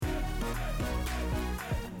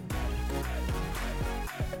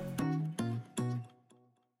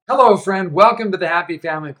Hello, friend. Welcome to the Happy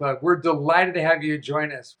Family Club. We're delighted to have you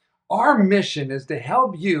join us. Our mission is to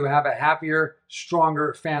help you have a happier,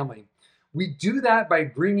 stronger family. We do that by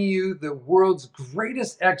bringing you the world's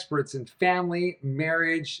greatest experts in family,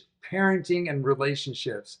 marriage, parenting, and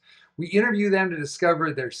relationships. We interview them to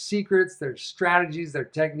discover their secrets, their strategies, their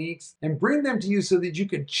techniques, and bring them to you so that you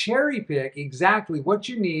can cherry pick exactly what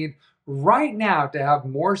you need right now to have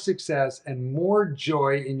more success and more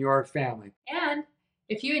joy in your family. And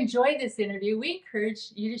if you enjoy this interview, we encourage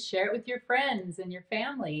you to share it with your friends and your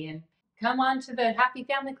family, and come on to the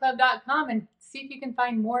happyfamilyclub.com and see if you can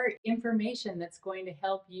find more information that's going to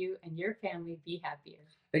help you and your family be happier.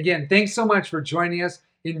 Again, thanks so much for joining us.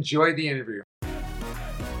 Enjoy the interview.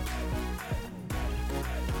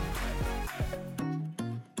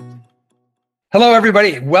 Hello,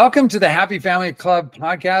 everybody. Welcome to the Happy Family Club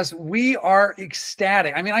podcast. We are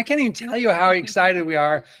ecstatic. I mean, I can't even tell you how excited we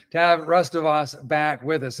are to have Russ DeVos back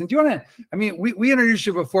with us. And do you want to, we introduced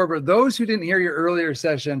you before, but those who didn't hear your earlier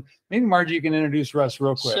session, maybe Margie, you can introduce Russ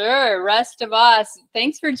real quick. Sure. Russ DeVos,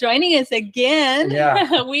 thanks for joining us again. Yeah.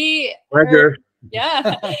 Pleasure.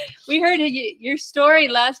 We heard your story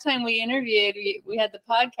last time we interviewed. We had the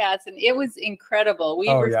podcast, and it was incredible. We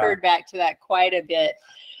referred back to that quite a bit.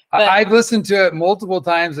 But I've listened to it multiple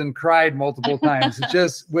times and cried multiple times,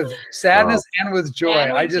 just with sadness and with joy.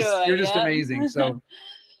 You're just amazing. So,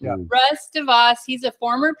 yeah. Russ DeVos, he's a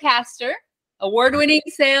former pastor, award-winning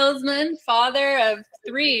salesman, father of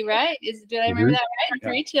three, right? Did I remember that right?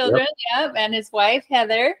 3 children, yep. And his wife,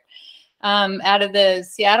 Heather, out of the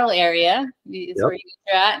Seattle area is where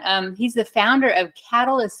you're at. He's the founder of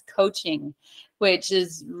Catalyst Coaching, which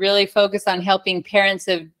is really focused on helping parents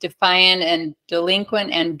of defiant and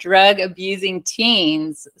delinquent and drug abusing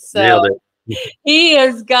teens. So he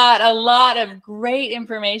has got a lot of great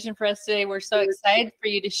information for us today. We're so excited for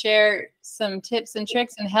you to share some tips and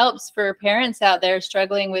tricks and helps for parents out there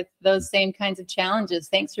struggling with those same kinds of challenges.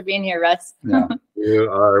 Thanks for being here, Russ. Yeah. You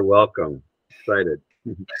are welcome. Excited.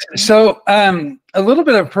 So a little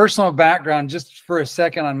bit of personal background just for a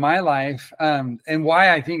second on my life, and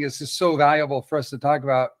why I think this is so valuable for us to talk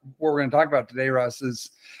about what we're going to talk about today, Russ, is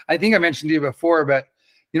I think I mentioned to you before, but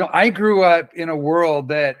I grew up in a world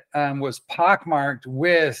that was pockmarked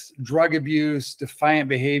with drug abuse, defiant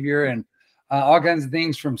behavior, and all kinds of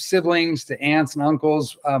things, from siblings to aunts and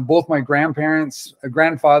uncles. Both my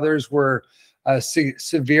grandfathers were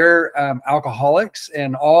severe alcoholics,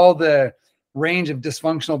 and all the range of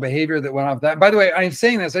dysfunctional behavior that went off that. By the way, I'm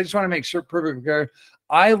saying this, I just want to make sure perfectly clear.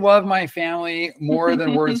 I love my family more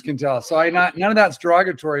than words can tell. So none of that's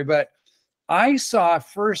derogatory, but I saw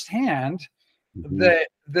firsthand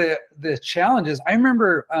the challenges. I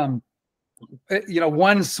remember,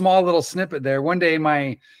 one small little snippet there. One day,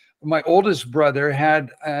 my oldest brother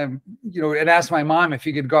had asked my mom if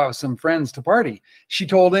he could go out with some friends to party. She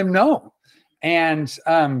told him no, and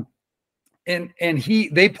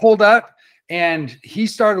they pulled up. And he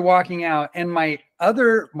started walking out, and my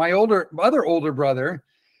other older brother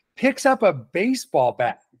picks up a baseball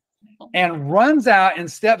bat and runs out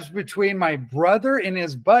and steps between my brother and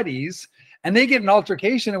his buddies, and they get an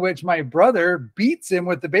altercation in which my brother beats him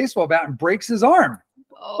with the baseball bat and breaks his arm.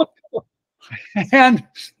 Oh. and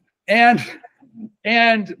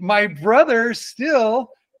my brother still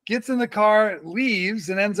gets in the car, leaves,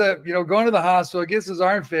 and ends up, going to the hospital, gets his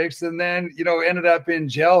arm fixed, and then, ended up in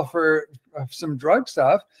jail for some drug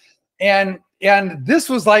stuff. And this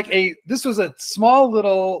was a small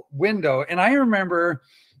little window. And I remember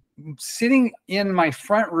sitting in my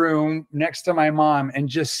front room next to my mom and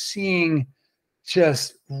just seeing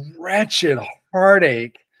just wretched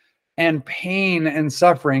heartache and pain and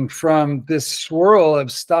suffering from this swirl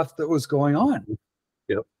of stuff that was going on.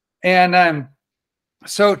 Yep. And,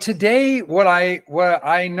 so today, what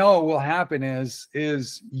I know will happen is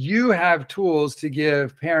you have tools to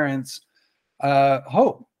give parents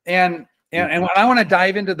hope, and I want to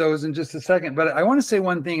dive into those in just a second. But I want to say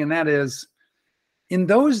one thing, and that is, in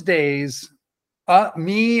those days,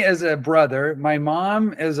 me as a brother, my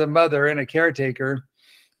mom as a mother and a caretaker,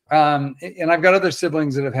 and I've got other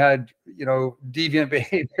siblings that have had deviant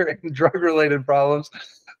behavior and drug related problems.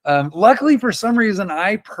 Luckily, for some reason,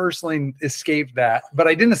 I personally escaped that, but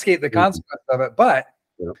I didn't escape the consequence of it. But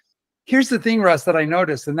here's the thing, Russ, that I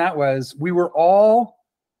noticed, and that was we all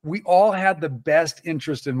had the best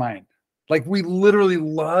interest in mind. Like, we literally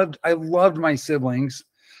I loved my siblings.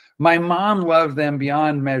 My mom loved them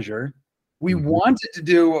beyond measure. We wanted to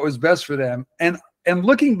do what was best for them. And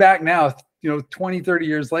looking back now, 20, 30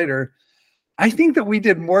 years later, I think that we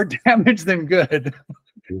did more damage than good.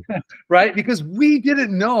 Right? Because we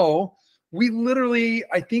didn't know we literally,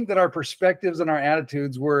 I think that our perspectives and our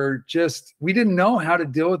attitudes were just, we didn't know how to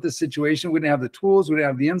deal with the situation. We didn't have the tools, we didn't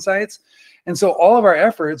have the insights. And so all of our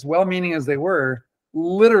efforts, well-meaning as they were,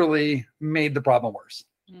 literally made the problem worse.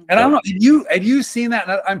 And I don't know, have you seen that?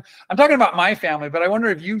 I'm talking about my family, but I wonder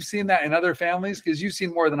if you've seen that in other families, because you've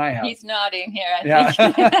seen more than I have. He's nodding here. Yeah.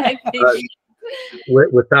 I think.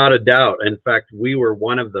 Without a doubt. In fact, we were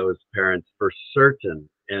one of those parents for certain.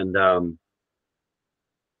 And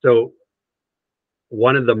so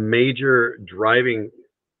one of the major driving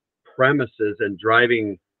premises and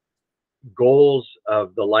driving goals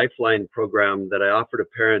of the Lifeline program that I offer to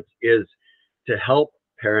parents is to help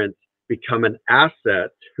parents become an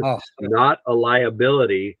asset, not a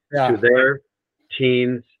liability to their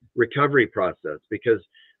teens' recovery process. Because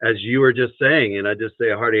as you were just saying, and I just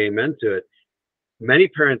say a hearty amen to it, many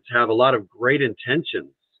parents have a lot of great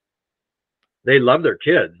intentions. They love their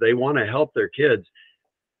kids. They want to help their kids,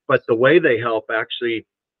 but the way they help actually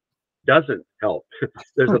doesn't help.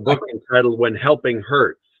 There's a book entitled When Helping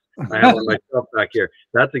Hurts. I have it myself back here.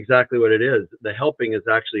 That's exactly what it is. The helping is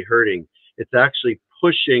actually hurting. It's actually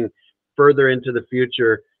pushing further into the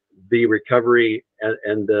future the recovery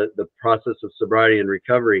and the process of sobriety and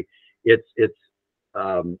recovery. It's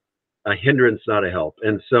a hindrance, not a help.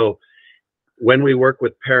 And so when we work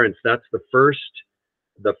with parents, that's the first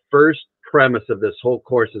premise of this whole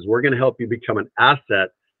course is we're going to help you become an asset,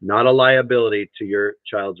 not a liability to your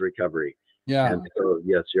child's recovery. Yeah. And so,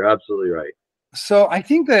 yes, you're absolutely right. So I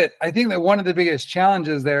think that one of the biggest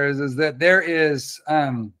challenges there is that there is,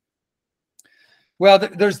 well,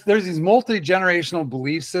 there's these multi-generational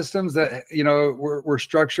belief systems that, you know, were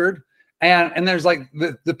structured, and there's like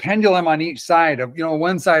the pendulum on each side of, you know,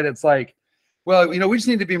 one side it's like, well, you know, we just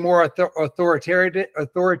need to be more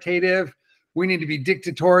authoritative. We need to be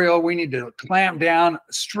dictatorial. We need to clamp down,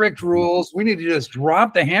 strict rules. We need to just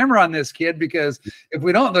drop the hammer on this kid, because if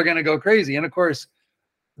we don't, they're going to go crazy. And of course,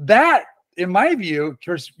 that, in my view, of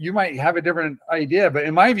course, you might have a different idea, but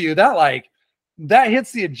in my view, that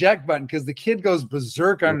hits the eject button, because the kid goes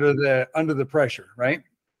berserk under the pressure, right?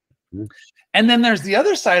 And then there's the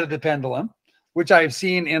other side of the pendulum, which I've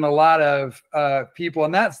seen in a lot of people,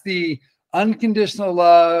 and that's the unconditional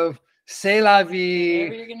love, c'est la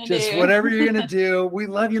vie, whatever you're gonna do. We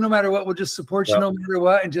love you no matter what. We'll just support you no matter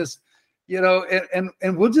what, and just, you know,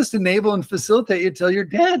 and we'll just enable and facilitate you till you're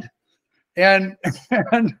dead, and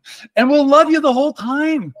we'll love you the whole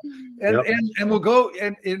time, and we'll go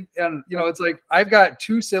and you know, it's like I've got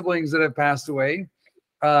two siblings that have passed away,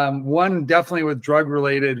 one definitely with drug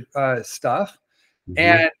related stuff,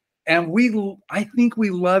 and I think we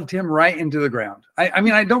loved him right into the ground. I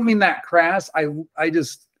mean, I don't mean that crass. I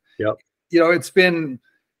just, you know, it's been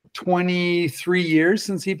 23 years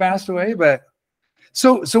since he passed away, but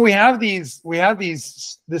so we have this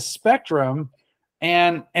spectrum,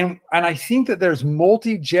 and I think that there's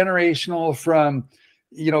multi-generational, from,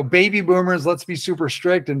 you know, baby boomers, let's be super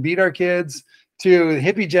strict and beat our kids, to the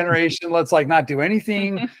hippie generation, let's like not do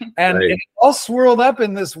anything, and it's all swirled up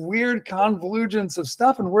in this weird convolutions of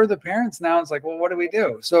stuff. And we're the parents now. It's like, well, what do we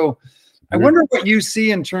do? So I wonder what you see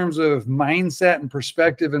in terms of mindset and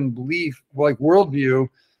perspective and belief, like worldview,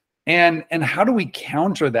 and how do we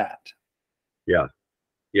counter that? Yeah.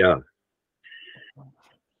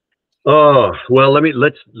 Oh, well,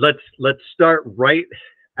 let's start right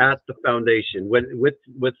at the foundation. With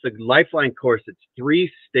the Lifeline course, it's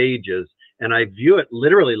 3 stages. And I view it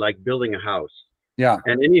literally like building a house. Yeah.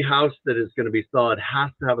 And any house that is going to be solid has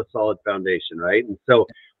to have a solid foundation, right? And so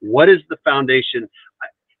what is the foundation?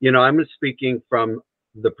 You know, I'm speaking from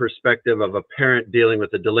the perspective of a parent dealing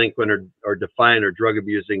with a delinquent or defiant or drug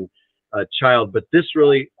abusing child, but this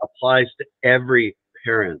really applies to every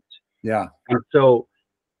parent. Yeah. And so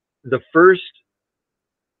the first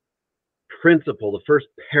principle, the first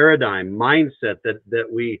paradigm, mindset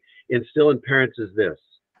that we instill in parents is this: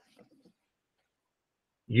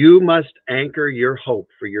 you must anchor your hope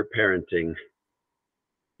for your parenting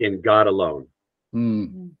in God alone.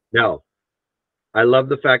 Now, I love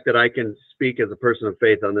the fact that I can speak as a person of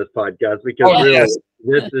faith on this podcast, because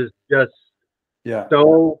this is just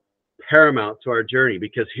so paramount to our journey.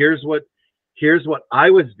 Because here's what I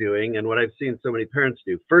was doing and what I've seen so many parents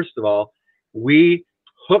do. First of all, we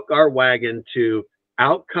hook our wagon to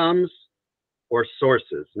outcomes or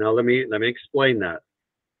sources. Now, let me explain that.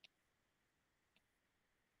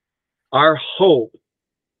 Our hope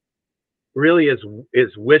really is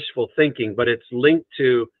wishful thinking, but it's linked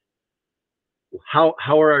to how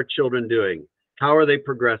are our children doing? How are they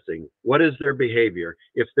progressing? What is their behavior?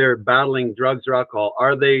 If they're battling drugs or alcohol,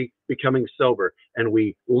 are they becoming sober? And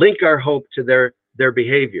we link our hope to their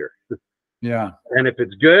behavior. Yeah. And if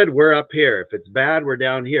it's good, we're up here. If it's bad, we're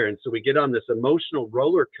down here. And so we get on this emotional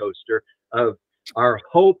roller coaster of our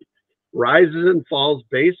hope rises and falls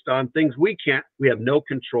based on things we have no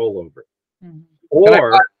control over. Mhm.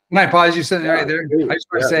 Or can I pause you something right there? please, I just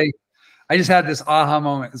want to say, I just had this aha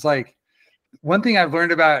moment. It's like, one thing I've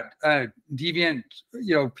learned about deviant,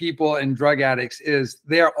 people and drug addicts is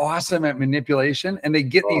they are awesome at manipulation, and they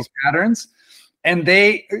get these patterns, and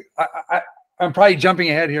I'm probably jumping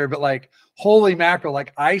ahead here, but like, holy mackerel,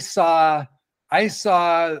 like I saw,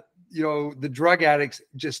 the drug addicts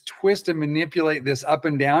just twist and manipulate this up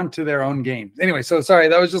and down to their own gain. Anyway, so sorry,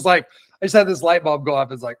 that was just like, I just had this light bulb go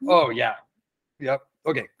off. It's like, oh yeah, yep.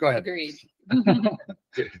 Okay, go ahead. Agreed.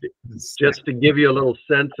 Just to give you a little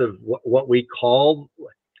sense of what we call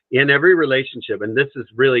in every relationship, and this is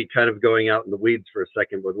really kind of going out in the weeds for a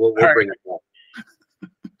second, but we'll bring it up.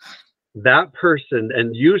 That person,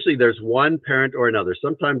 and usually there's one parent or another,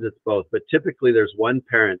 sometimes it's both, but typically there's one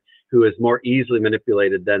parent who is more easily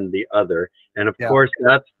manipulated than the other. And of course,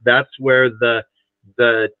 that's where the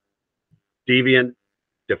deviant,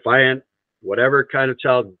 defiant, whatever kind of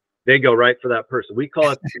child, they go right for that person. We call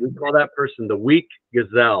that person the weak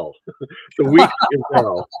gazelle. The weak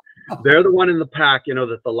gazelle. They're the one in the pack,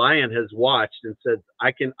 that the lion has watched and said,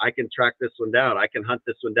 I can track this one down. I can hunt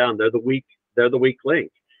this one down. They're the weak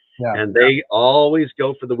link. Yeah. And they always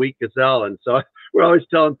go for the weak gazelle. And so we're always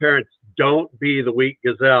telling parents, don't be the weak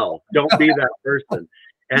gazelle. Don't be that person.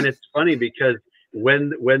 And it's funny because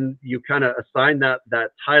when you kind of assign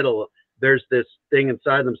that title, there's this thing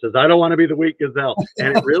inside them says, I don't want to be the weak gazelle.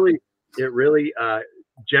 And it really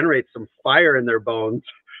generates some fire in their bones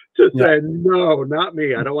to say, no, not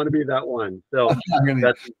me. I don't want to be that one. So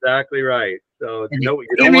that's exactly right. So you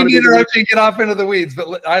don't want to interrupt and get off into the weeds,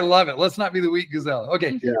 but I love it. Let's not be the weak gazelle.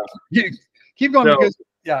 Okay. Yeah. Keep going because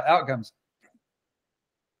outcomes.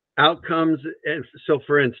 And so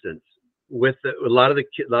for instance, with a lot of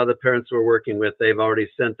the parents we're working with, they've already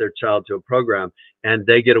sent their child to a program and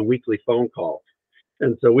they get a weekly phone call.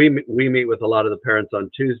 And so we meet with a lot of the parents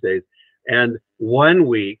on Tuesdays, and one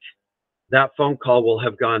week that phone call will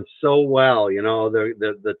have gone so well.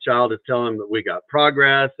 The child is telling them that we got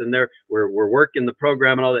progress and we're working the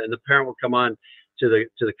program and all that. And the parent will come on to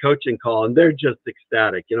the coaching call and they're just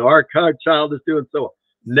ecstatic. Our child is doing so well.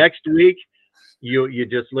 Next week, you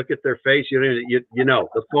just look at their face,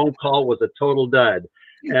 the phone call was a total dud,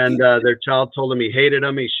 and their child told them he hated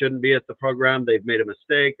them, he shouldn't be at the program, they've made a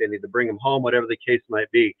mistake, they need to bring him home, whatever the case might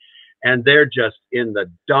be, and they're just in the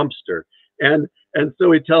dumpster. And so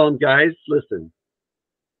we tell them, guys, listen,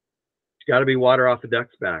 it's got to be water off a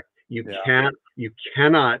duck's back. You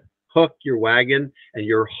cannot hook your wagon and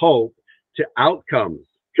your hope to outcomes,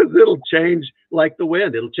 because it'll change like the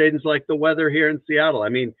wind. It'll change like the weather here in Seattle. I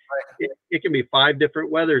mean, it can be 5 different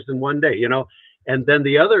weathers in one day, And then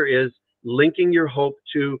the other is linking your hope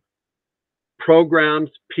to programs,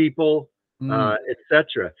 people,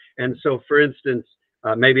 etc. And so, for instance,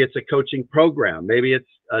 maybe it's a coaching program, maybe it's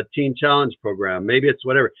a teen challenge program, maybe it's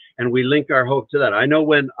whatever. And we link our hope to that. I know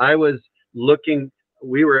when I was looking,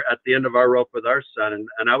 we were at the end of our rope with our son,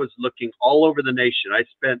 and I was looking all over the nation. I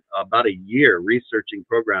spent about a year researching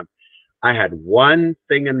programs. I had one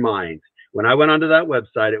thing in mind. When I went onto that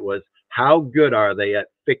website, it was, how good are they at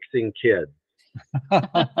fixing kids?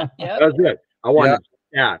 That was it. I wanted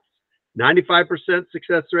stats. 95%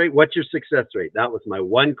 success rate. What's your success rate? That was my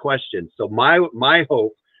one question. So my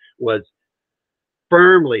hope was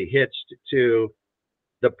firmly hitched to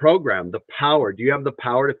the program, the power. Do you have the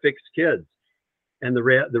power to fix kids? And the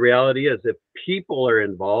reality is, if people are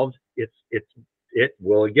involved,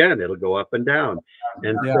 it'll go up and down.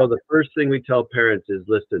 And so the first thing we tell parents is,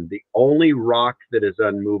 listen, the only rock that is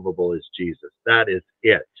unmovable is Jesus. That is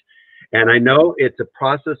it. And I know it's a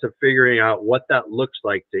process of figuring out what that looks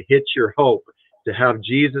like to hit your hope, to have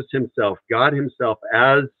Jesus himself, God himself,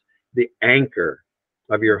 as the anchor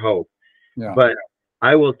of your hope. Yeah. But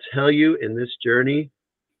I will tell you, in this journey,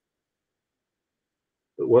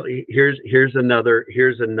 well, here's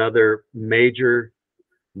another major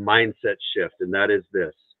mindset shift, and that is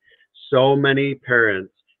this. So many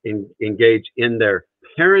parents engage in their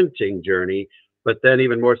parenting journey, but then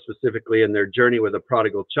even more specifically in their journey with a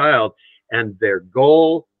prodigal child, and their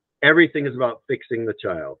goal, everything is about fixing the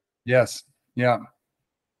child. Yes. Yeah.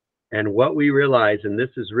 And what we realize, and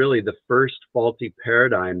this is really the first faulty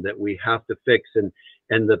paradigm that we have to fix,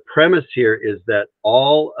 and the premise here is that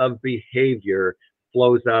all of behavior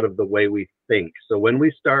flows out of the way we think. So when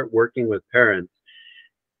we start working with parents,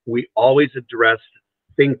 we always address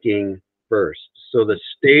thinking first. So the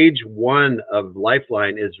stage 1 of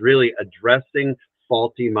Lifeline is really addressing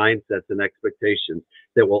faulty mindsets and expectations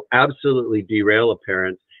that will absolutely derail a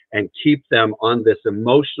parent and keep them on this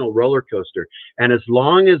emotional roller coaster. And as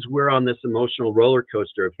long as we're on this emotional roller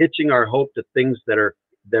coaster of hitching our hope to things that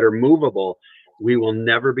are movable, we will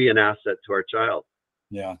never be an asset to our child.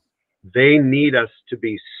 Yeah. They need us to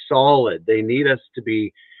be solid. They need us to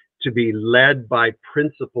be led by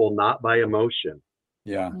principle, not by emotion.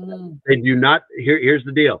 Yeah. They do not. Here's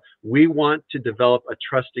the deal. We want to develop a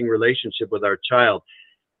trusting relationship with our child.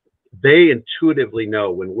 They intuitively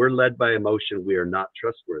know when we're led by emotion, we are not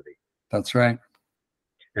trustworthy. That's right.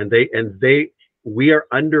 And we are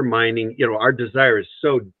undermining, you know, our desire is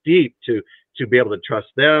so deep to be able to trust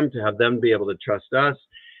them, to have them be able to trust us.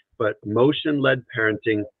 But emotion-led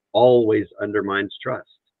parenting always undermines trust.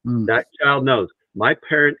 That child knows my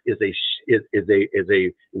parent is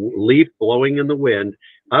a leaf blowing in the wind,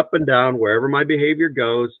 up and down wherever my behavior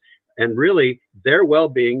goes, and really their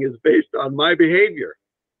well-being is based on my behavior.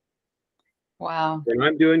 Wow. When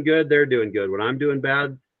I'm doing good, they're doing good. When I'm doing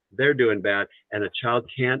bad, they're doing bad. And a child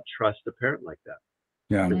can't trust a parent like that.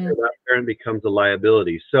 Yeah. And so that parent becomes a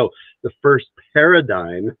liability. So the first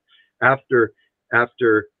paradigm after,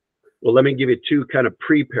 well, let me give you two kind of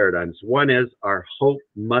pre-paradigms. One is our hope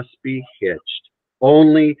must be hitched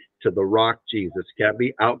only to the rock Jesus. Can't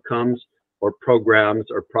be outcomes or programs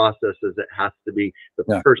or processes. It has to be the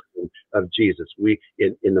person of Jesus. We,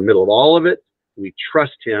 in the middle of all of it, we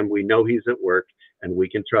trust him. We know he's at work and we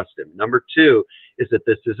can trust him. Number two is that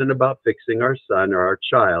this isn't about fixing our son or our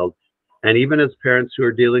child. And even as parents who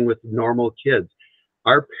are dealing with normal kids,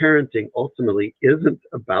 our parenting ultimately isn't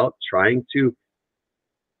about trying to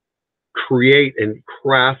create and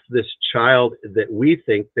craft this child that we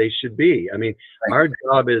think they should be. I mean, our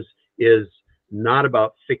job is not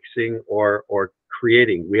about fixing or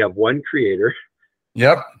creating. We have one creator.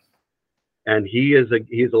 Yep. And he's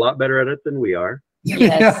a lot better at it than we are.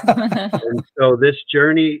 Yes. And so this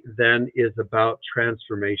journey then is about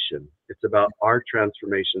transformation. It's about our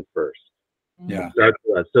transformation first. Yeah.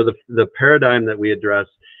 So the paradigm that we address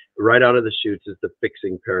right out of the chutes is the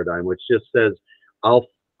fixing paradigm, which just says, if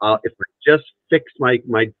I just fix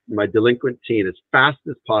my delinquent teen as fast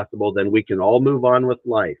as possible, then we can all move on with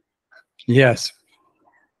life. Yes.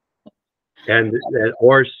 And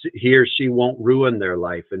or he or she won't ruin their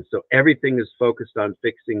life, and so everything is focused on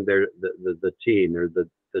fixing the teen or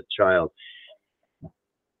the child.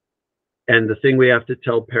 And the thing we have to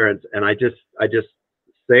tell parents, and I just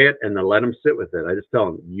say it and then let them sit with it. I just tell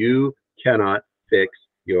them, you cannot fix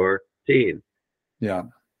your teen. Yeah.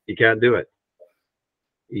 You can't do it.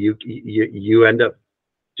 You end up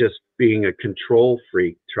just being a control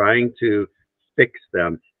freak, trying to fix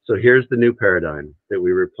them. So here's the new paradigm that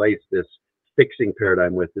we replace this fixing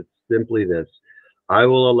paradigm with. It's simply this: I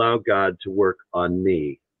will allow God to work on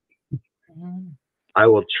me. I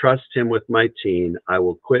will trust him with my teen. I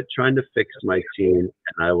will quit trying to fix my teen,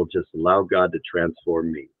 and I will just allow God to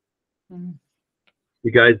transform me.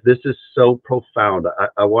 You guys, this is so profound.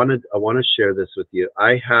 I want to share this with you.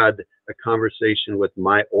 I had a conversation with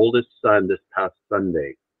my oldest son this past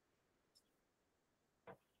Sunday.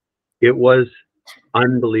 It was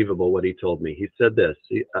unbelievable what he told me. He said this,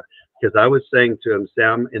 because I was saying to him,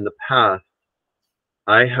 Sam, in the past,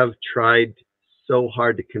 I have tried so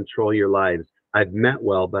hard to control your lives. I've meant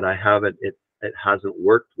well, but I haven't. It hasn't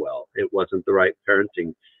worked well. It wasn't the right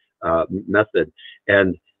parenting method.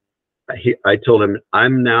 And I told him,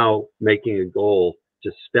 I'm now making a goal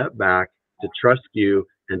to step back, to trust you,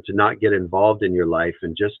 and to not get involved in your life,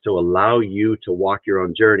 and just to allow you to walk your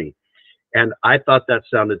own journey. And I thought that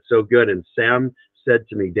sounded so good. And Sam said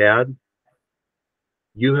to me, Dad,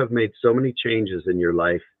 you have made so many changes in your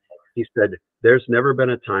life. He said, there's never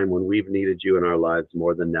been a time when we've needed you in our lives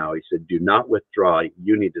more than now. He said, do not withdraw.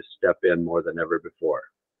 You need to step in more than ever before.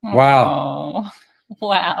 Wow. Oh,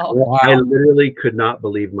 wow. I literally could not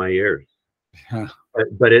believe my ears. Huh.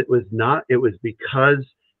 But it was not, it was because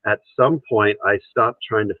at some point I stopped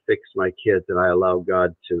trying to fix my kids and I allowed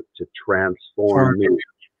God to transform me.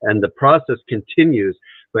 And the process continues.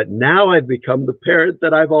 But now I've become the parent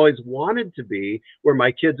that I've always wanted to be, where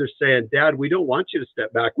my kids are saying, Dad, we don't want you to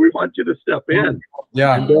step back. We want you to step in.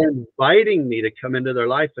 Yeah. And they're inviting me to come into their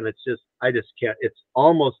life. And it's just, I just can't, it's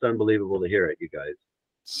almost unbelievable to hear it, you guys.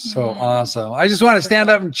 So awesome. I just want to stand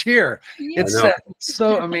up and cheer. Yeah. It's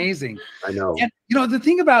so amazing. I know. And you know, the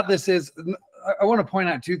thing about this is, I want to point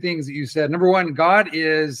out two things that you said. Number one, God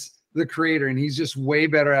is the creator and he's just way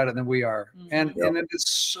better at it than we are. And it is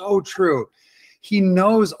so true. He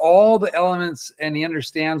knows all the elements and he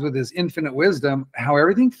understands with his infinite wisdom how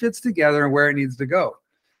everything fits together and where it needs to go.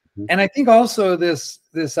 And I think also this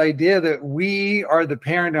idea that we are the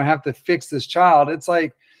parent and have to fix this child. It's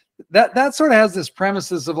like that sort of has this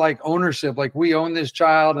premises of like ownership, like we own this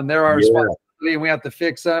child and they're our responsibility and we have to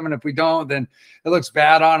fix them. And if we don't, then it looks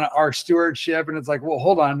bad on our stewardship. And it's like, well,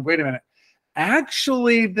 hold on, wait a minute.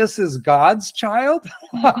 Actually, this is God's child.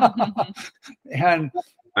 And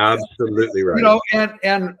absolutely right. You know,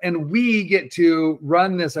 and we get to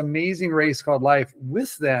run this amazing race called life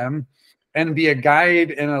with them and be a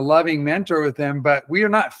guide and a loving mentor with them, but we are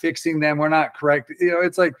not fixing them. We're not correct. You know,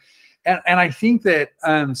 it's like, and I think that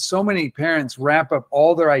so many parents wrap up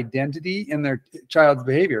all their identity in their child's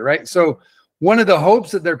behavior, right? So one of the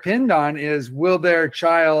hopes that they're pinned on is, will their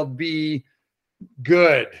child be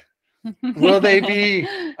good? Will they be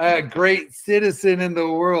a great citizen in the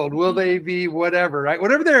world? Will they be whatever, right?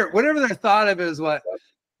 Whatever they're thought of as what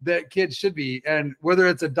that kid should be. And whether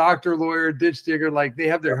it's a doctor, lawyer, ditch digger, like they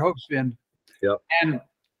have their hopes pinned. Yep.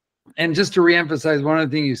 And just to reemphasize one of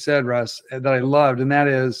the things you said, Russ, that I loved, and that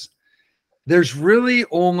is, there's really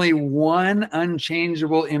only one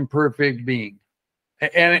unchangeable, imperfect being.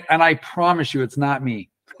 And I promise you, it's not me.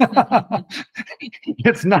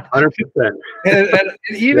 It's not 100%. And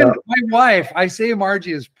even my wife, I say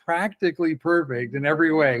Margie is practically perfect in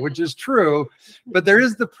every way, which is true, but there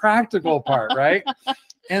is the practical part, right?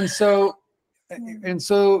 And so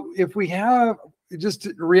if we have, just to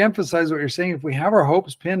reemphasize what you're saying, if we have our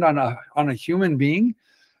hopes pinned on a human being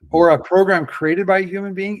or a program created by a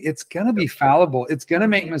human being, it's going to be fallible. It's going to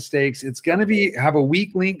make mistakes. It's going to have a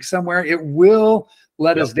weak link somewhere. It will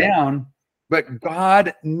let us down. But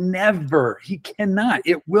God never, he cannot,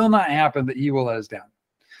 it will not happen that he will let us down.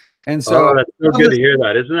 And so that's so good to hear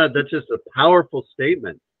that. Isn't that, that's just a powerful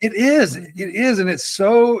statement. It is. And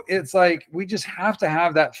it's like, we just have to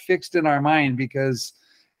have that fixed in our mind, because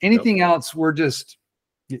anything else, we're just,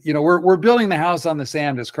 you know, we're building the house on the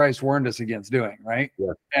sand, as Christ warned us against doing, right?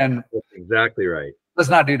 Yeah. And that's exactly right. Let's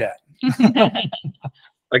not do that.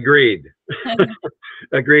 Agreed.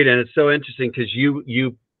 Agreed. And it's so interesting because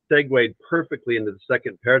you segued perfectly into the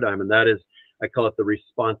second paradigm, and that is, I call it the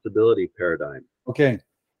responsibility paradigm. Okay.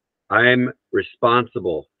 I'm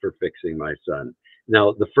responsible for fixing my son.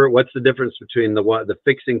 Now, what's the difference between the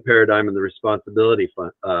fixing paradigm and the responsibility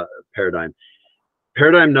paradigm?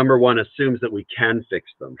 Paradigm number one assumes that we can fix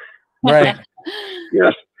them. Right.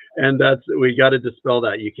 Yes. And we got to dispel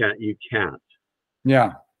that. You can't.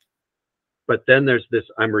 Yeah. But then there's this,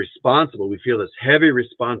 I'm responsible. We feel this heavy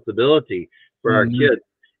responsibility for our kids.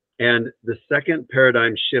 And the second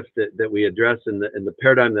paradigm shift that we address in the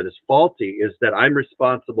paradigm that is faulty is that I'm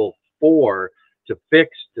responsible to fix,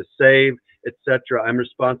 to save, etc. I'm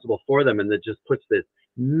responsible for them. And that just puts this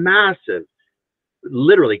massive,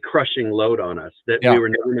 literally crushing load on us that we were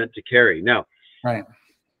never meant to carry. Now,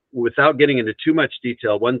 without getting into too much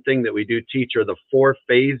detail, one thing that we do teach are the 4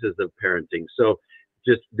 phases of parenting. So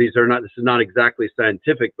this is not exactly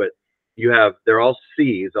scientific, but they're all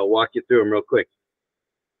C's. I'll walk you through them real quick.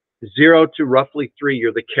 0 to roughly 3,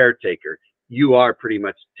 you're the caretaker. You are pretty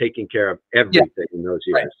much taking care of everything in those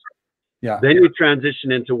years. Right. Yeah. Then you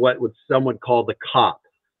transition into what some would call the cop.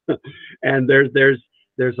 And there's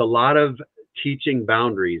a lot of teaching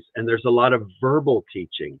boundaries, and there's a lot of verbal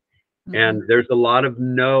teaching, and there's a lot of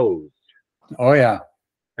no's. Oh yeah.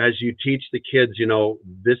 As you teach the kids, you know,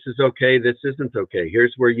 this is okay, this isn't okay.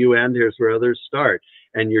 Here's where you end, here's where others start.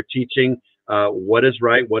 And you're teaching what is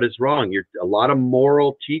right, what is wrong. A lot of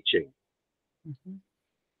moral teaching.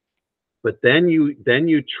 But then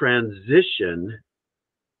you transition,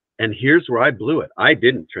 and here's where I blew it. I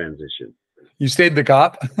didn't transition. You stayed the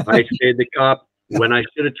cop? I stayed the cop when I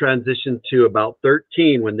should have transitioned to about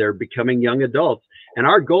 13, when they're becoming young adults. And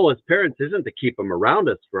our goal as parents isn't to keep them around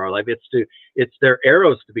us for our life. It's their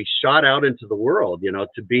arrows to be shot out into the world, you know,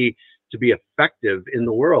 to be effective in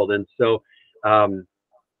the world. And so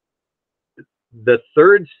the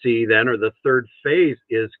third C then, or the third phase,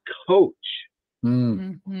 is coach.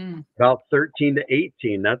 About 13 to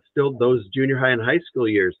 18. That's still those junior high and high school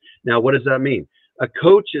years. Now, what does that mean? A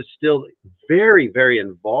coach is still very, very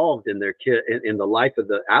involved in their kid, in the life of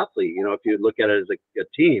the athlete. You know, if you look at it as a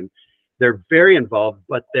team, they're very involved,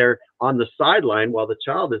 but they're on the sideline while the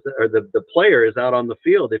child is, or the player is out on the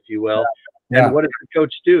field, if you will. And what does the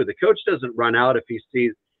coach do? The coach doesn't run out if he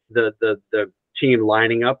sees the team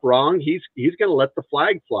lining up wrong. He's going to let the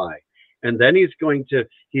flag fly, and then he's going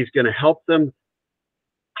to help them.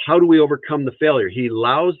 How do we overcome the failure? He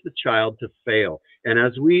allows the child to fail. And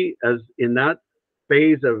as in that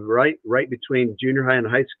phase of right between junior high and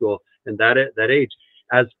high school, and that age,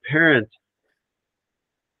 as parents,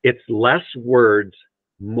 it's less words,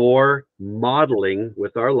 more modeling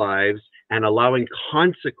with our lives, and allowing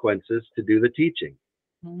consequences to do the teaching.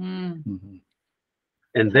 Mm-hmm.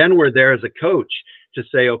 And then we're there as a coach to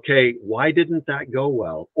say, okay, why didn't that go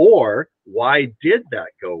well? Or why did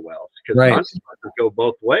that go well? Because consequences go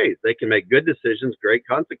both ways. They can make good decisions, great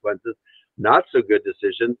consequences, not so good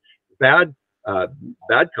decisions, bad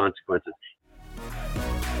consequences.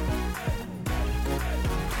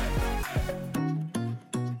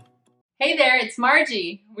 Hey there, it's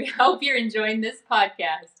Margie. We hope you're enjoying this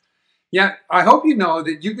podcast. Yeah, I hope you know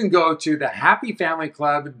that you can go to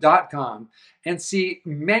thehappyfamilyclub.com and see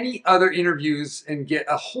many other interviews and get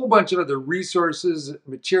a whole bunch of other resources,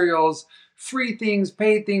 materials, free things,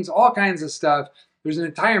 paid things, all kinds of stuff. There's an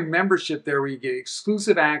entire membership there where you get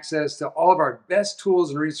exclusive access to all of our best tools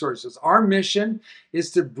and resources. Our mission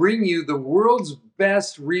is to bring you the world's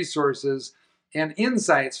best resources and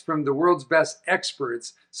insights from the world's best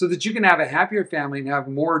experts so that you can have a happier family and have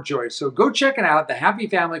more joy. So go check it out,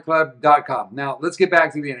 thehappyfamilyclub.com. Now, let's get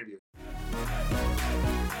back to the interview.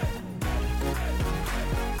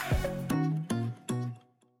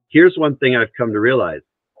 Here's one thing I've come to realize.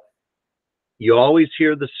 You always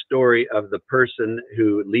hear the story of the person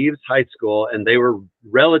who leaves high school and they were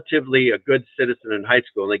relatively a good citizen in high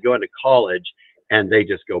school and they go into college and they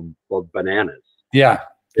just go bananas. Yeah.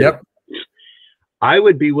 Yep. I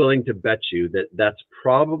would be willing to bet you that that's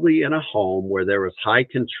probably in a home where there was high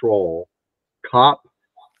control, cop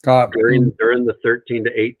during the 13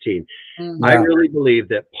 to 18. Yeah. I really believe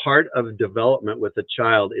that part of development with a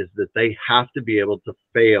child is that they have to be able to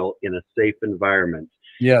fail in a safe environment.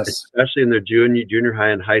 Yes. Especially in their junior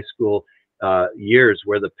high and high school years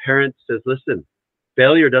where the parent says, listen,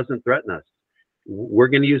 failure doesn't threaten us. We're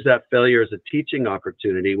going to use that failure as a teaching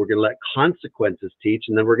opportunity. We're going to let consequences teach,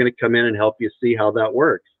 and then we're going to come in and help you see how that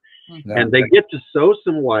works. Yeah. And they get to sow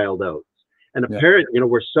some wild oats. And a parent,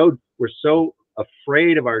 we're so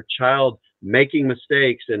afraid of our child making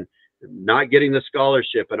mistakes and not getting the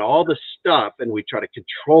scholarship and all the stuff, and we try to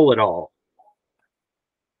control it all.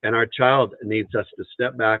 And our child needs us to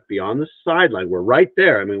step back beyond the sideline. We're right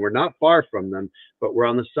there. I mean, we're not far from them, but we're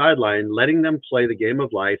on the sideline, letting them play the game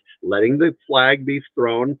of life, letting the flag be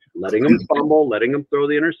thrown, letting them fumble, letting them throw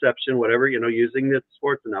the interception, whatever, using the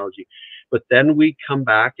sports analogy. But then we come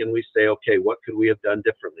back and we say, okay, what could we have done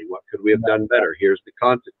differently? What could we have done better? Here's the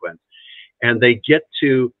consequence. And they get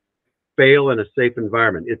to fail in a safe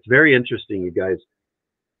environment. It's very interesting, you guys.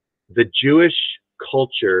 The Jewish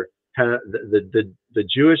culture, the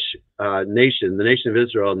Jewish nation, the nation of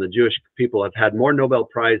Israel, and the Jewish people have had more Nobel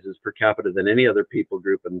Prizes per capita than any other people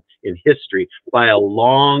group in history by a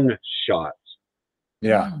long shot.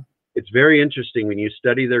 Yeah. It's very interesting when you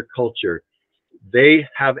study their culture. They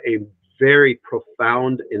have a very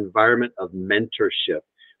profound environment of mentorship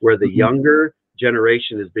where the younger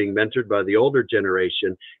generation is being mentored by the older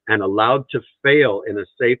generation and allowed to fail in a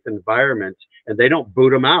safe environment, and they don't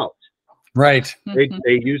boot them out. Right. They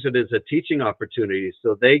use it as a teaching opportunity.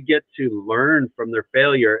 So they get to learn from their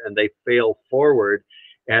failure and they fail forward.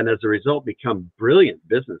 And as a result, become brilliant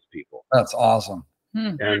business people. That's awesome.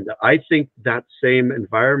 And I think that same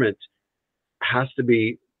environment has to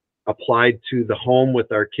be applied to the home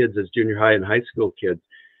with our kids as junior high and high school kids.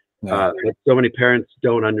 But so many parents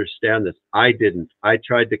don't understand this. I didn't. I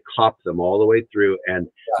tried to cop them all the way through, and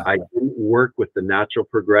I didn't work with the natural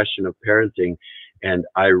progression of parenting. And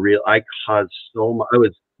I caused so much.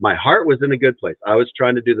 My heart was in a good place. I was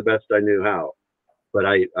trying to do the best I knew how, but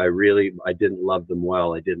I didn't love them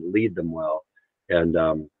well. I didn't lead them well. And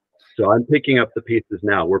so I'm picking up the pieces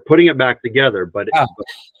now. We're putting it back together, but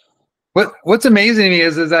what's amazing to me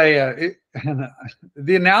is the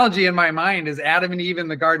analogy in my mind is Adam and Eve in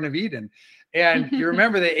the Garden of Eden. And you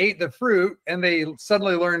remember they ate the fruit and they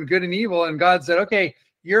suddenly learned good and evil. And God said, okay,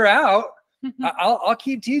 you're out. I'll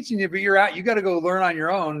keep teaching you, but you're out. You got to go learn on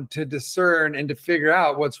your own to discern and to figure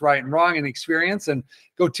out what's right and wrong and experience, and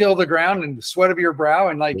go till the ground and sweat of your brow.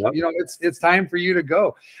 And it's time for you to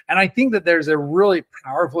go. And I think that there's a really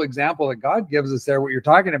powerful example that God gives us there. What you're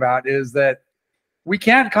talking about is that we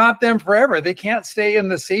can't cop them forever. They can't stay in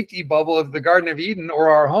the safety bubble of the Garden of Eden or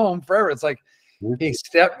our home forever. It's like, hey,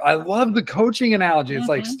 I love the coaching analogy. It's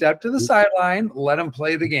like step to the sideline, let them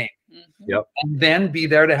play the game. And then be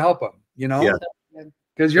there to help them.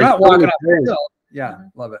 Because you're not walking up the hill. Yeah,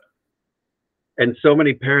 love it. And so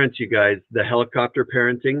many parents, you guys, the helicopter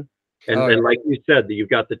parenting, and like you said, you've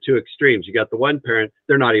got the two extremes. You got the one parent;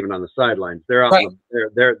 they're not even on the sidelines. They're out.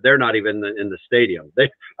 They're not even in the stadium.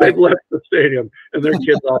 They've left the stadium, and their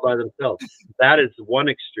kids all by themselves. That is one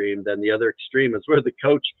extreme. Then the other extreme is where the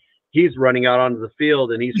coach, he's running out onto the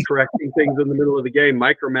field and he's correcting things in the middle of the game,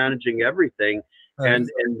 micromanaging everything, and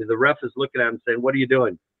the ref is looking at him saying, "What are you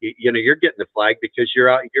doing? you know, you're getting the flag because you're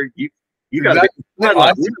out. You got to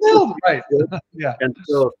right. Yeah. And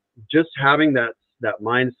so just having that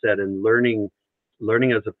mindset and learning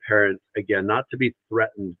as a parent, again, not to be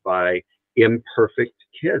threatened by imperfect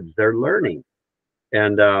kids. They're learning.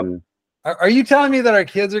 And are you telling me that our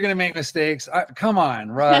kids are going to make mistakes? Come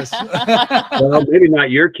on, Russ. Well, maybe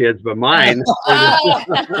not your kids, but mine.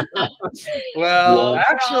 Well,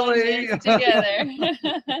 actually, together.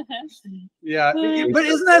 Yeah, but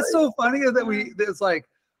isn't that so funny that it's like,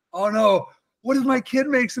 oh no, what if my kid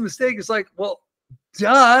makes a mistake? It's like, well,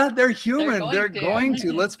 duh, they're human. They're going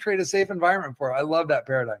to. Let's create a safe environment for it. I love that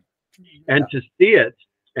paradigm. And to see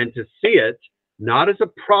it not as a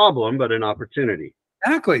problem, but an opportunity.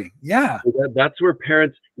 Exactly. Yeah. That's where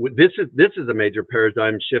parents. This is a major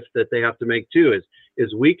paradigm shift that they have to make too.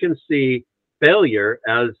 Is we can see failure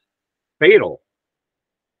as fatal.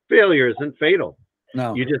 Failure isn't fatal.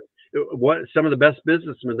 No. You just some of the best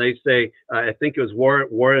businessmen, they say. I think it was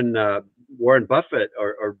Warren Buffett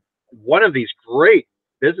or one of these great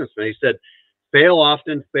businessmen. He said, "Fail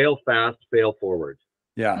often, fail fast, fail forward."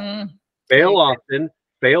 Yeah. Fail often,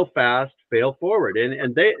 fail fast, fail forward.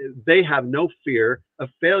 And they have no fear of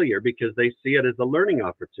failure because they see it as a learning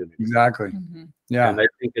opportunity. Exactly. Mm-hmm. Yeah. And I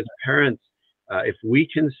think as parents, if we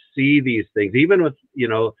can see these things, even with, you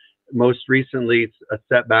know, most recently a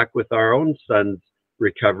setback with our own son's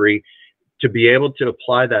recovery, to be able to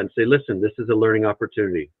apply that and say, listen, this is a learning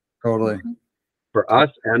opportunity. Totally. Mm-hmm. For us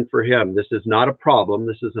and for him. This is not a problem.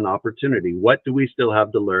 This is an opportunity. What do we still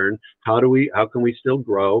have to learn? How can we still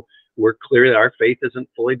grow? We're clear that our faith isn't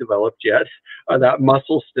fully developed yet. That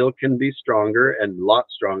muscle still can be stronger and a lot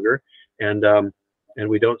stronger. And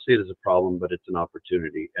we don't see it as a problem, but it's an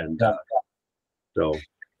opportunity. And so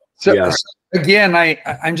yeah. Again,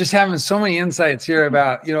 I'm just having so many insights here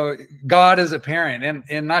about, you know, God as a parent,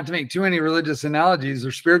 and not to make too many religious analogies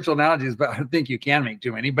or spiritual analogies, but I don't think you can make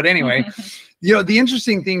too many. But anyway, you know, the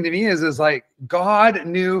interesting thing to me is like God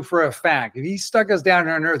knew for a fact if he stuck us down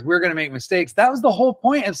here on earth, we're going to make mistakes. That was the whole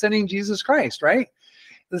point of sending Jesus Christ, right?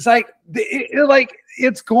 It's like,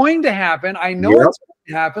 it's going to happen. I know it's going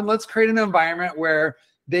to happen. Let's create an environment where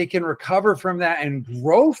they can recover from that and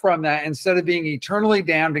grow from that instead of being eternally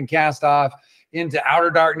damned and cast off into outer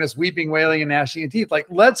darkness, weeping, wailing, and gnashing of teeth. Like,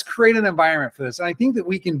 let's create an environment for this. And I think that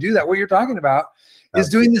we can do that. What you're talking about is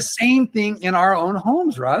doing the same thing in our own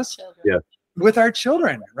homes, Russ. Yes. With our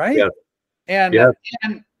children, right? Yes.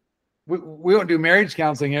 And we don't do marriage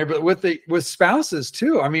counseling here, but with spouses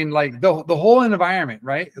too. I mean, like the whole environment,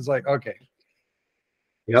 right? It's like, okay.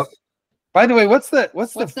 Yep. By the way, what's the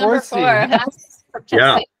fourth C?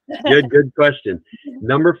 Yeah, good question.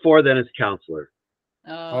 Number 4 then is counselor.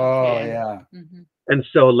 Oh yeah. Mm-hmm. And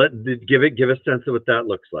so give a sense of what that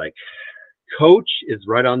looks like. Coach is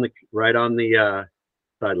right on the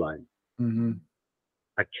sideline. Mm-hmm.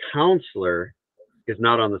 A counselor is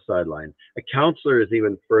not on the sideline. A counselor is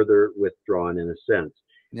even further withdrawn in a sense.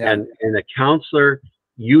 Yeah. And a counselor,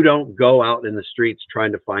 you don't go out in the streets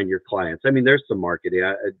trying to find your clients. I mean, there's some marketing,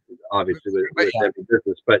 obviously, with every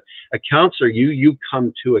business, but a counselor, you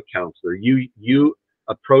come to a counselor. You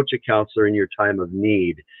approach a counselor in your time of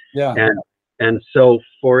need. Yeah. And so,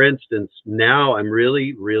 for instance, now I'm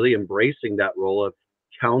really, really embracing that role of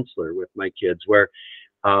counselor with my kids, where,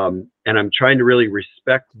 and I'm trying to really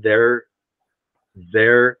respect their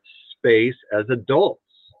space as adults.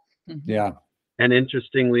 Yeah. And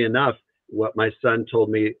interestingly enough, what my son told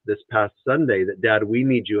me this past Sunday, that Dad, we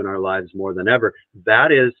need you in our lives more than ever. That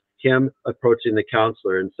is him approaching the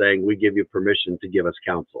counselor and saying, we give you permission to give us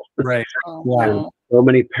counsel. Right. And so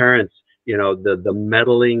many parents, you know, the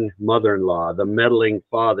meddling mother-in-law, the meddling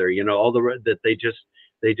father, you know, all that they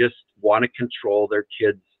just want to control their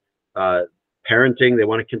kids' parenting. They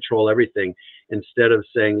want to control everything instead of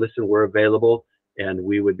saying, listen, we're available and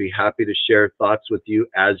we would be happy to share thoughts with you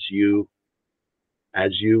as you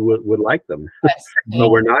would like them. Yes. But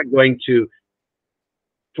we're not going to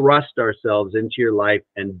thrust ourselves into your life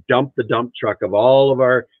and dump the dump truck of all of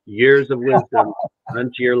our years of wisdom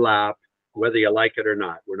onto your lap, whether you like it or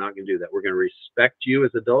not. We're not going to do that. We're going to respect you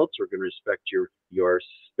as adults. We're going to respect your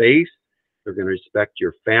space. We're going to respect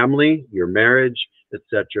your family, your marriage,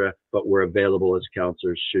 etc. But we're available as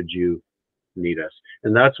counselors should you need us.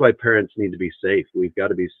 And that's why parents need to be safe. We've got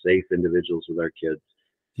to be safe individuals with our kids.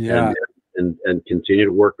 Yeah. And continue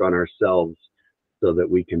to work on ourselves so that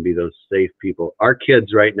we can be those safe people. Our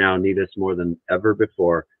kids right now need us more than ever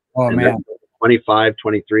before. Oh, and man. 25,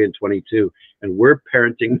 23, and 22. And we're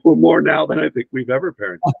parenting more now than I think we've ever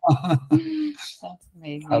parented. That's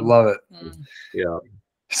amazing. I love it. Yeah.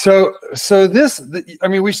 So this, I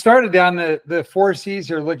mean, we started down the 4 C's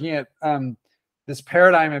here looking at this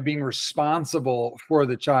paradigm of being responsible for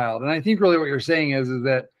the child. And I think really what you're saying is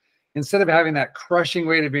that instead of having that crushing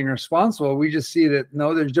weight of being responsible, we just see that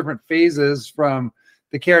no, there's different phases from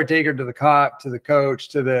the caretaker to the cop to the coach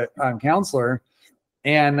to the counselor,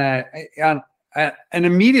 and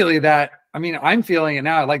immediately that, I mean, I'm feeling it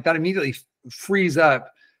now, like that immediately frees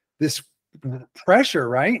up this pressure,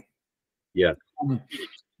 right? Yes.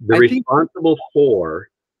 The responsible for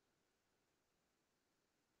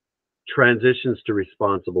transitions to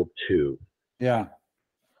responsible to. Yeah.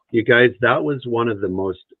 You guys, that was one of the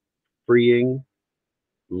most freeing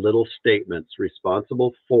little statements,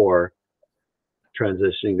 responsible for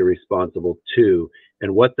transitioning to responsible to.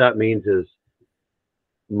 And what that means is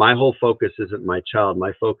my whole focus isn't my child.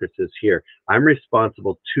 My focus is here. I'm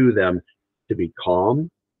responsible to them to be calm,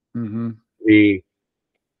 to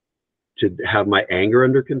have my anger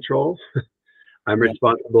under control. I'm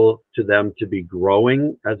responsible to them to be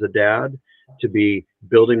growing as a dad, to be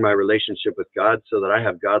building my relationship with God so that I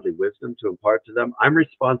have godly wisdom to impart to them. I'm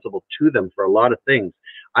responsible to them for a lot of things.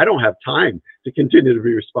 I don't have time to continue to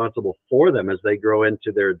be responsible for them as they grow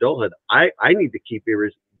into their adulthood. I need to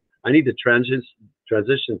I need to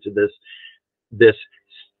transition to this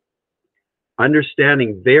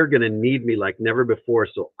understanding they're going to need me like never before.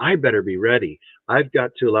 So I better be ready. I've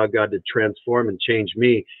got to allow God to transform and change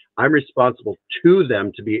me. I'm responsible to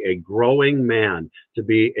them to be a growing man, to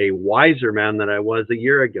be a wiser man than I was a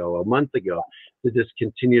year ago, a month ago, to just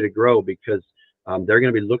continue to grow, because they're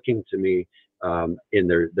going to be looking to me in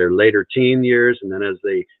their later teen years. And then as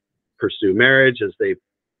they pursue marriage, as they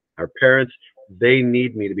are parents, they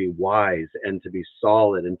need me to be wise and to be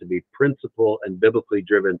solid and to be principle and biblically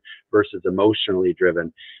driven versus emotionally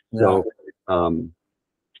driven. So,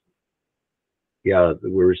 yeah,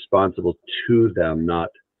 we're responsible to them, not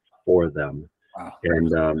for them. Wow.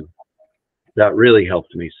 And that really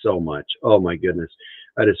helped me so much. Oh my goodness.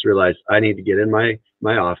 I just realized I need to get in my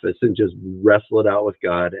office and just wrestle it out with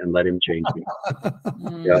God and let him change me.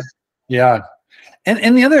 Yeah.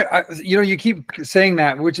 And the other, you keep saying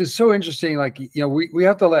that, which is so interesting. Like, we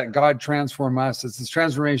have to let God transform us. It's this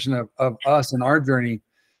transformation of us and our journey.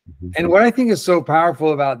 And what I think is so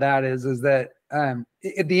powerful about that is that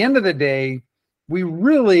at the end of the day, we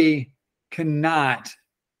really cannot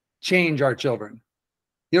change our children.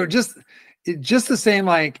 Just the same,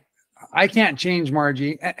 like, I can't change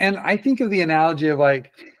Margie. And I think of the analogy of,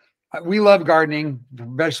 like, we love gardening,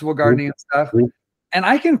 vegetable gardening and stuff. And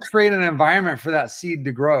I can create an environment for that seed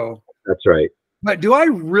to grow. That's right. But do I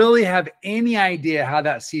really have any idea how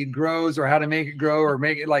that seed grows or how to make it grow or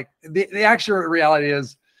make it, like, the actual reality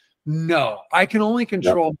is no. I can only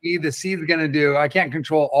control me, the seed's going to do. I can't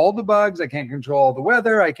control all the bugs. I can't control all the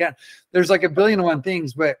weather. There's like 1,000,000,001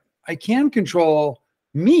 things, but I can control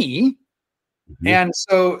me. And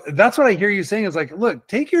so that's what I hear you saying is, like, look,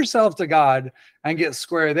 take yourself to God and get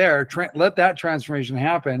square there. Let that transformation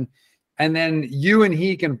happen. And then you and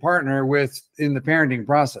he can partner in the parenting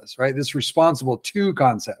process, right? This responsible to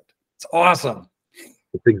concept. It's awesome.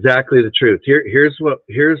 It's exactly the truth. Here's what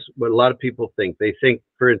a lot of people think. They think,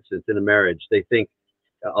 for instance, in a marriage, they think,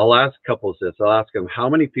 I'll ask couples this. I'll ask them, how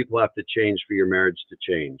many people have to change for your marriage to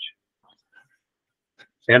change?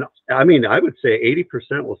 And I mean, I would say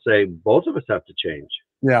 80% will say both of us have to change.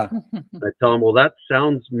 Yeah. I tell them, well, that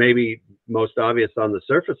sounds maybe most obvious on the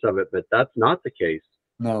surface of it, but that's not the case.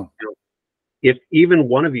 No. If even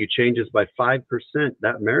one of you changes by 5%,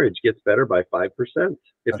 that marriage gets better by 5%.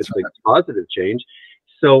 If it's a positive change.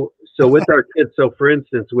 So with our kids, so for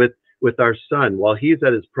instance, with our son, while he's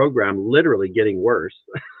at his program, literally getting worse.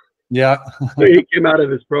 Yeah. So he came out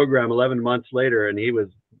of his program 11 months later, and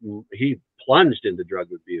he plunged into drug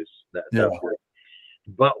abuse.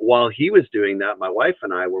 But while he was doing that, my wife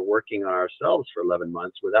and I were working on ourselves for 11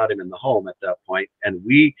 months without him in the home at that point, and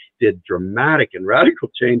we did dramatic and radical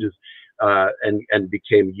changes. And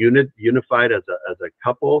became unified as a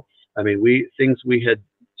couple. I mean, things we had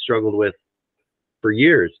struggled with for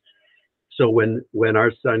years. So when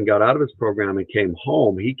our son got out of his program and came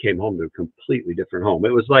home, he came home to a completely different home.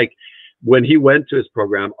 It was like when he went to his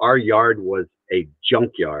program, our yard was a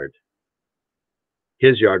junkyard.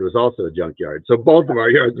 His yard was also a junkyard. So both of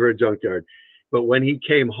our yards were a junkyard. But when he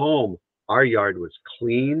came home, our yard was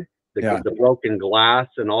clean. The broken glass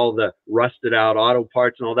and all the rusted out auto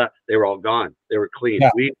parts and all that, they were all gone. They were clean.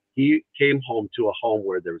 Yeah. He came home to a home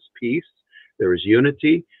where there was peace, there was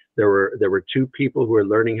unity. There were two people who were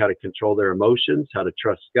learning how to control their emotions, how to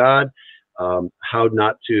trust God, how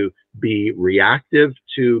not to be reactive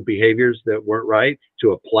to behaviors that weren't right,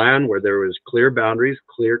 to a plan where there was clear boundaries,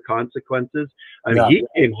 clear consequences. I mean, he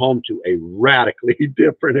came home to a radically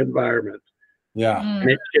different environment. Yeah. And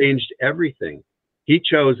it changed everything. He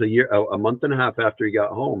chose a month and a half after he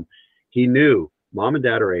got home. He knew mom and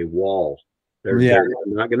dad are a wall. They're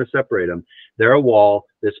not going to separate them. They're a wall.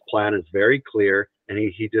 This plan is very clear. And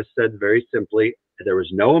he just said very simply, there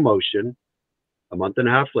was no emotion. A month and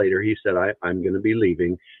a half later, he said, I'm going to be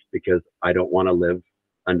leaving because I don't want to live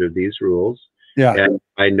under these rules. Yeah. And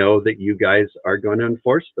I know that you guys are going to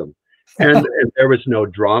enforce them. And there was no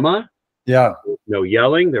drama. Yeah. No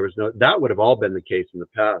yelling. There was no, that would have all been the case in the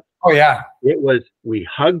past. Oh, yeah. It was, we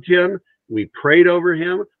hugged him. We prayed over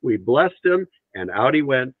him. We blessed him. And out he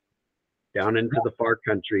went down into the far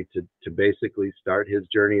country to basically start his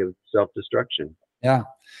journey of self-destruction. Yeah.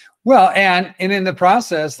 Well, and in the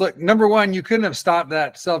process, look, number one, you couldn't have stopped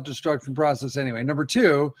that self-destruction process anyway. Number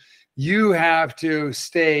two, you have to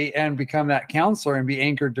stay and become that counselor and be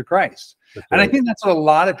anchored to Christ. That's right. And I think that's what a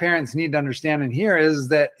lot of parents need to understand and hear is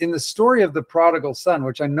that in the story of the prodigal son,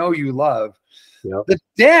 which I know you love, yep, the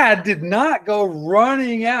dad did not go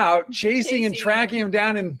running out, chasing and tracking him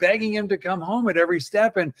down and begging him to come home at every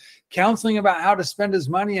step and counseling about how to spend his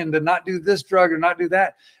money and to not do this drug or not do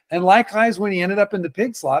that. And likewise, when he ended up in the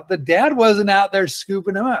pig slop, the dad wasn't out there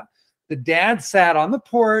scooping him up. The dad sat on the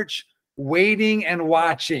porch, waiting and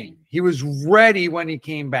watching. He was ready when he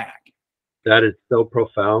came back. That is so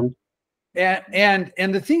profound. And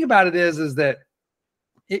the thing about it is that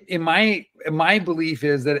in my belief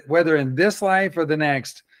is that whether in this life or the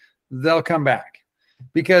next, they'll come back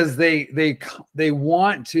because they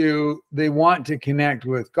want to connect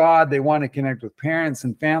with God. They want to connect with parents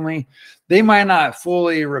and family. They might not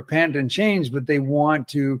fully repent and change, but they want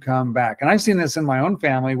to come back. And I've seen this in my own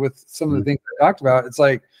family with some of the things I talked about. It's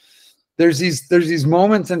like there's these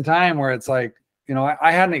moments in time where it's like, you know,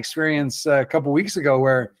 I had an experience a couple weeks ago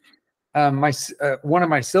where one of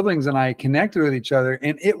my siblings and I connected with each other,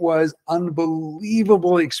 and it was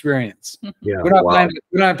unbelievable experience. Yeah, we don't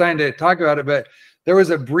have time to talk about it, but there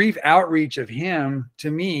was a brief outreach of him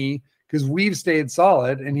to me because we've stayed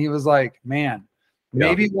solid. And he was like, man,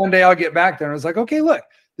 maybe one day I'll get back there. And I was like, okay, look,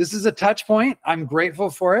 this is a touch point. I'm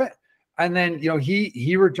grateful for it. And then, you know,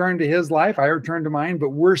 he returned to his life. I returned to mine, but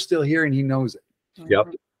we're still here and he knows it.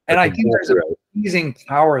 Yep. And I think there's an amazing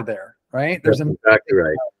power there, right? There's exactly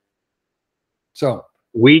right. So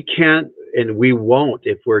we can't and we won't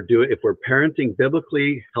if we're parenting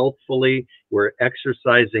biblically, healthfully, we're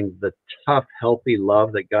exercising the tough, healthy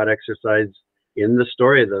love that God exercised in the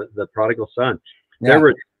story of the prodigal son. Yeah. There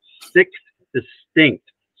were 6 distinct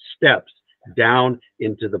steps down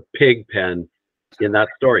into the pig pen in that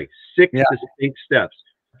story. 6 distinct steps.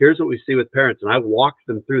 Here's what we see with parents, and I walked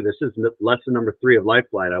them through. This is lesson number 3 of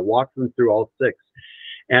Lifeline. I walked them through all 6,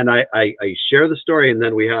 and I share the story, and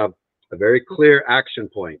then we have a very clear action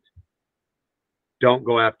point. Don't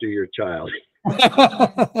go after your child.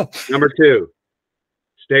 Number 2,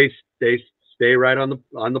 stay right on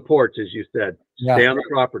the porch, as you said. Stay on the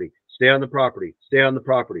property. Stay on the property. Stay on the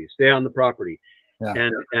property. Stay on the property. Yeah.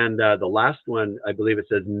 And the last one, I believe it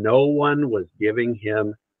says, no one was giving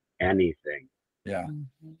him anything. Yeah.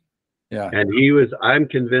 Yeah. And I'm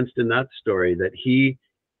convinced in that story that he,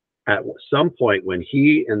 at some point when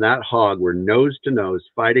he and that hog were nose to nose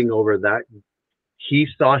fighting over that, he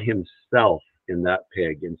saw himself in that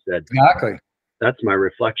pig and said, exactly, that's my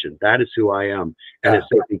reflection. That is who I am. And it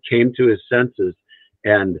said he came to his senses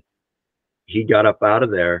and he got up out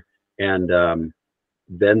of there. And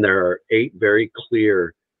then there are 8 very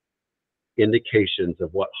clear indications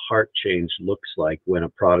of what heart change looks like when a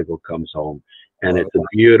prodigal comes home. And it's a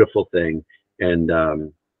beautiful thing. And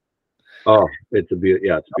it's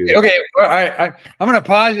beautiful. Okay. I'm going to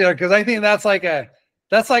pause you because I think that's like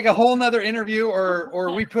a whole nother interview,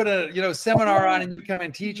 or we put a seminar on and you come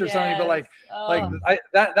and teach or something. But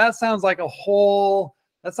that sounds like a whole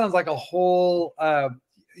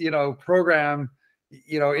program.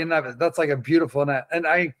 That's like a beautiful net. And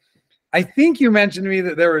I think you mentioned to me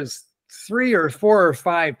that there was 3 or 4 or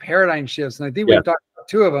 5 paradigm shifts, and I think we've talked about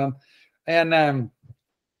 2 of them. And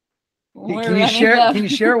can you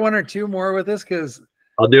share 1 or 2 more with us? Because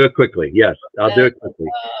I'll do it quickly. Yes, I'll do it quickly.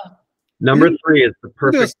 Number 3 is the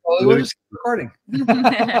perfect recording.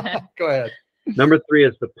 Go ahead. Number 3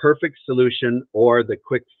 is the perfect solution or the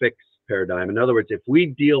quick fix paradigm. In other words, if we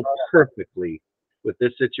deal perfectly with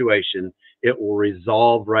this situation, it will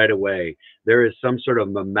resolve right away. There is some sort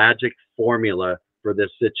of a magic formula for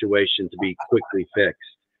this situation to be quickly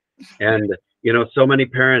fixed. And, so many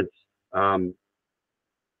parents,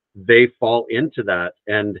 they fall into that.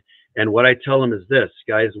 And what I tell them is this,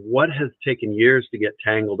 guys, what has taken years to get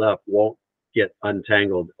tangled up won't get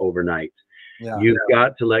untangled overnight. Yeah. You've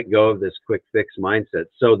got to let go of this quick fix mindset.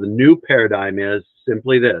 So the new paradigm is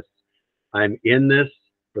simply this: I'm in this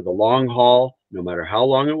for the long haul. no matter how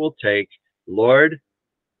long it will take. Lord,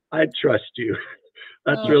 I trust you.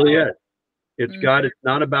 That's Oh, really it. It's Mhm. God. It's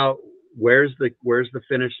not about where's the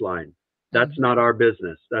finish line. That's not our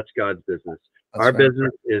business. That's God's business. That's Our right.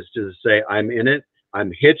 business is to say, I'm in it.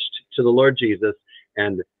 I'm hitched to the Lord Jesus,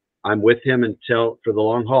 and I'm with him for the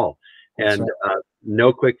long haul. That's And right.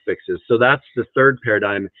 no quick fixes. So that's the third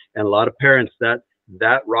paradigm. And a lot of parents, that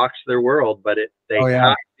rocks their world, but they Oh, yeah.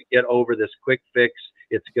 have to get over this quick fix.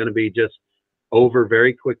 It's going to be just over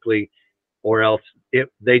very quickly, or else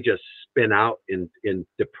they just spin out in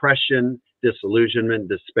depression, disillusionment,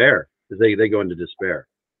 despair. They go into despair.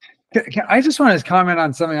 I just want to comment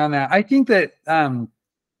on something on that. I think that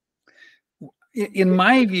in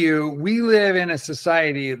my view, we live in a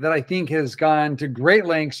society that I think has gone to great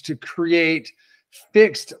lengths to create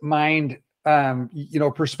fixed mind,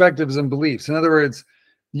 perspectives and beliefs. In other words,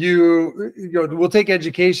 we'll take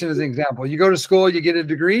education as an example. You go to school, you get a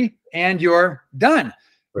degree, and you're done.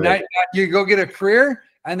 Right. Now you go get a career,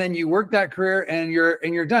 and then you work that career, and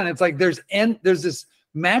you're done. It's like there's this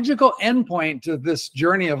magical endpoint to this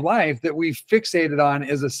journey of life that we've fixated on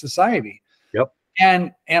as a society. Yep.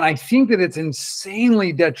 And I think that it's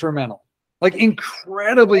insanely detrimental, like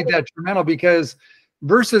incredibly detrimental, because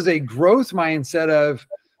versus a growth mindset of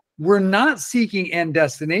we're not seeking end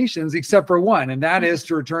destinations except for one, and that is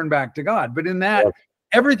to return back to God. But in that,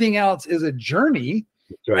 everything else is a journey.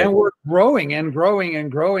 That's right. And we're growing and growing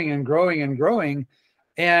and growing and growing and growing.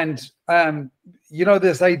 And,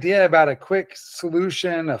 this idea about a quick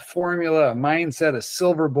solution, a formula, a mindset, a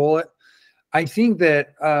silver bullet, I think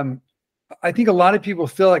that, I think a lot of people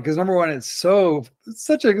feel like, because number one, it's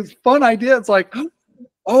such a fun idea. It's like,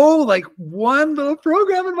 oh, like one little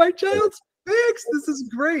program in my child's fixed. This is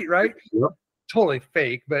great, right? Yep. Totally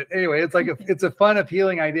fake. But anyway, it's like it's a fun,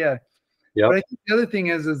 appealing idea. Yep. But I think the other thing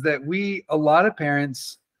is that a lot of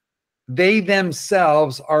parents, they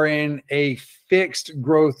themselves are in a fixed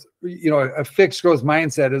growth, a fixed growth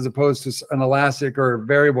mindset as opposed to an elastic or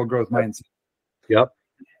variable growth mindset. Yep.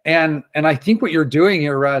 And I think what you're doing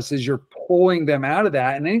here, Russ, is you're pulling them out of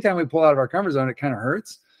that. And anytime we pull out of our comfort zone, it kind of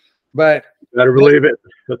hurts. But you better believe it.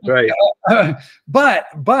 That's right. But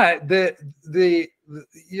the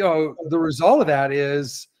result of that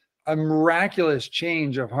is a miraculous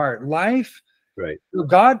change of heart. Life. Right.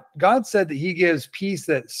 God said that he gives peace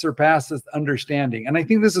that surpasses understanding. And I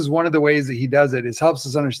think this is one of the ways that he does it, is helps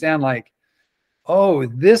us understand, like, oh,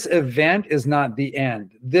 this event is not the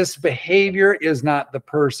end. This behavior is not the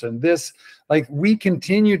person. We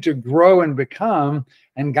continue to grow and become,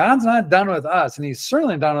 and God's not done with us, and he's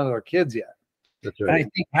certainly not done with our kids yet. That's right. And I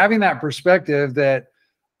think having that perspective that,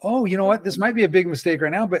 oh, you know what, this might be a big mistake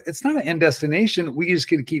right now, but it's not an end destination. We just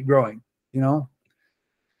get to keep growing,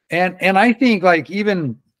 And I think, like,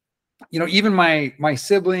 even my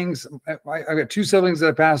siblings, I've got two siblings that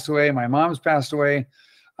have passed away. My mom's passed away.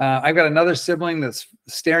 I've got another sibling that's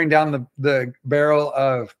staring down the barrel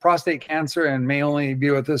of prostate cancer and may only be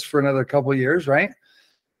with us for another couple of years, right?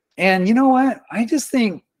 And you know what? I just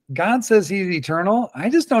think God says he's eternal. I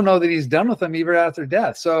just don't know that he's done with them even after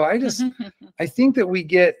death. So I think that we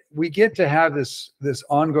get to have this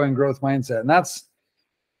ongoing growth mindset, and that's,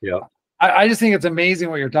 I just think it's amazing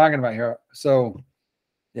what you're talking about here. So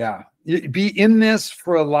yeah, be in this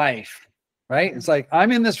for life, right? It's like,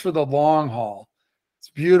 I'm in this for the long haul. It's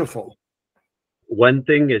beautiful. One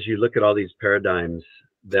thing is, you look at all these paradigms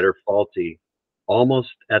that are faulty, almost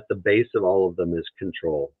at the base of all of them is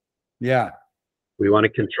control. Yeah. We want to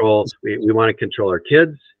control, we want to control our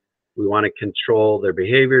kids. We want to control their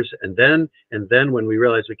behaviors. And then when we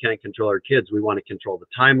realize we can't control our kids, we want to control the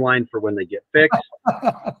timeline for when they get fixed.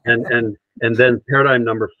 and then paradigm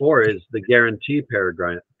number 4 is the guarantee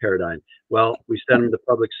paradigm. Well, we sent them to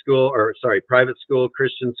private school,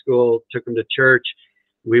 Christian school, took them to church.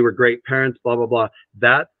 We were great parents, blah, blah, blah.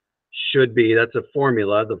 That's a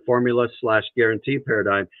formula, the formula/guarantee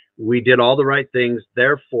paradigm. We did all the right things.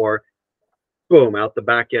 Therefore, boom, out the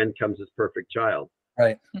back end comes this perfect child.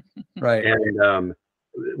 Right. Right. And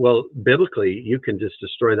well, biblically, you can just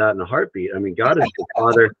destroy that in a heartbeat. I mean, God is the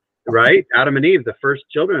father, right? Adam and Eve, the first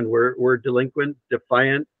children, were delinquent,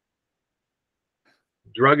 defiant,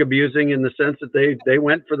 drug abusing, in the sense that they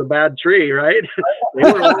went for the bad tree, right?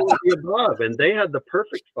 They were all of the above, and they had the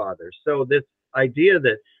perfect father. So this idea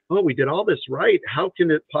that, oh, we did all this right, how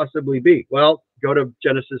can it possibly be? Well, go to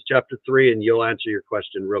Genesis chapter 3 and you'll answer your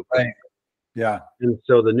question real quick. Right. Yeah. And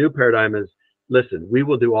so the new paradigm is, listen, we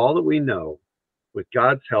will do all that we know with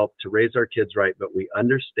God's help to raise our kids right, but we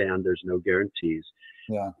understand there's no guarantees.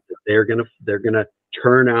 Yeah. They're gonna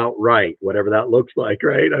turn out right, whatever that looks like,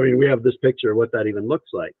 right? I mean, we have this picture of what that even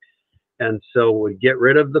looks like. And so we get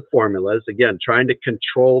rid of the formulas, again, trying to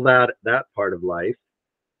control that part of life.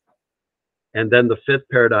 And then the fifth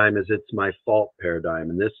paradigm is it's my fault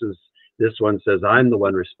paradigm. And this one says, I'm the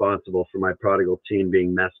one responsible for my prodigal teen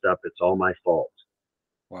being messed up. It's all my fault.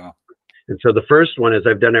 Wow. And so the first one is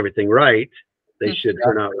I've done everything right. They should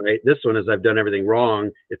turn out right. This one is I've done everything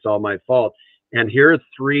wrong. It's all my fault. And here are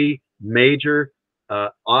three major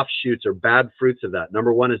offshoots or bad fruits of that.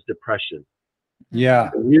 Number one is depression. Yeah.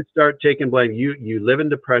 When you start taking blame, you live in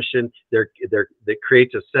depression. That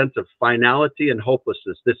creates a sense of finality and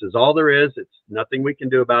hopelessness. This is all there is. It's nothing we can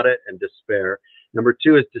do about it, and despair. Number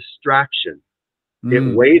two is distraction.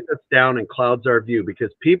 It weighs us down and clouds our view,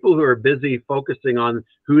 because people who are busy focusing on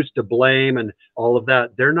who's to blame and all of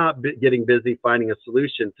that, they're not getting busy finding a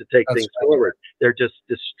solution to take things forward. They're just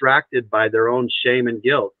distracted by their own shame and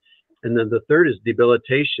guilt. And then the third is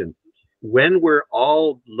debilitation. When we're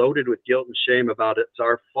all loaded with guilt and shame about it's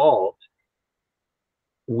our fault,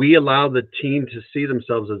 we allow the teen to see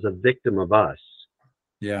themselves as a victim of us.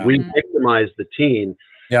 Yeah. We victimize the teen.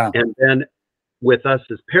 Yeah. And then with us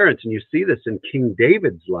as parents, and you see this in King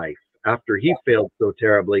David's life after he failed so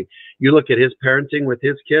terribly, you look at his parenting with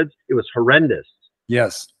his kids, it was horrendous.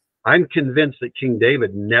 Yes. I'm convinced that King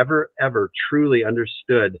David never, ever truly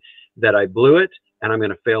understood that I blew it and I'm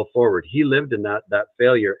going to fail forward. He lived in that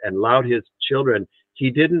failure and allowed his children. He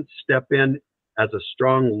didn't step in as a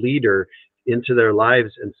strong leader into their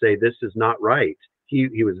lives and say, this is not right.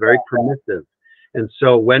 He was very permissive. And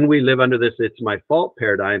so when we live under this, it's my fault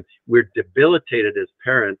paradigm, we're debilitated as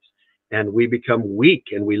parents, and we become weak,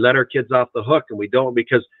 and we let our kids off the hook, and we don't,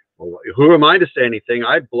 because, well, who am I to say anything?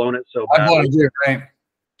 I've blown it so badly. I've blown it, right?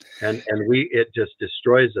 And it just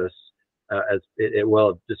destroys us. It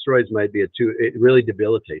destroys might be it really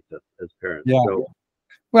debilitates us as parents. Yeah. So,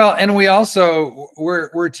 well, and we also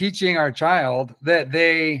we're teaching our child that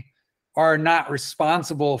they are not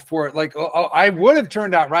responsible for it. Like, oh, I would have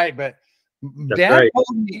turned out right, but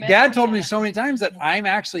Dad told me so many times that I'm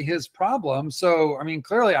actually his problem. So, I mean,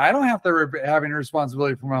 clearly I don't have to have any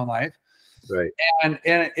responsibility for my own life. Right. And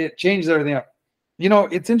it changes everything up. You know,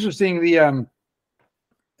 it's interesting.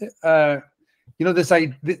 You know,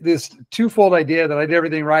 this twofold idea that I did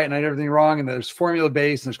everything right and I did everything wrong, and there's formula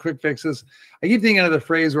based and there's quick fixes. I keep thinking of the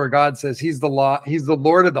phrase where God says he's the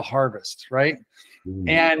Lord of the harvest, right?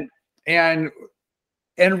 And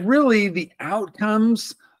really the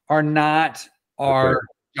outcomes are not our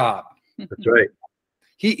job. That's right.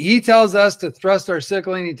 He tells us to thrust our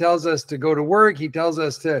sickling. He tells us to go to work. He tells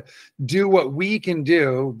us to do what we can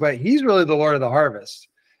do, but he's really the Lord of the harvest.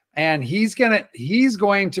 And he's going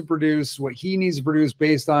to produce what he needs to produce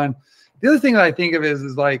based on. The other thing that I think of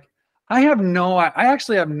is like, I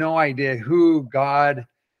actually have no idea who God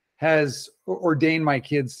has ordained my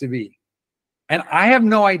kids to be. And I have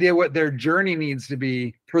no idea what their journey needs to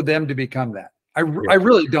be for them to become that. I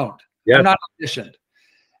really don't. Yes. I'm not omniscient.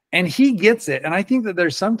 And he gets it. And I think that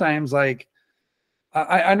there's sometimes like,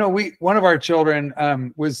 I know one of our children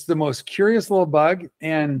was the most curious little bug.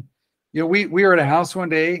 And you know, we were at a house one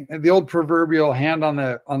day, and the old proverbial hand on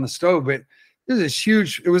the stove, but it was this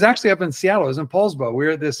huge, it was actually up in Seattle. It was in Paulsbo. We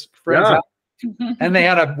were at this friend's house, and they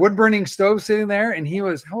had a wood burning stove sitting there. And he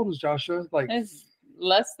was, how old was Joshua? Like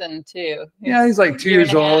less than 2. Yeah, he's like 2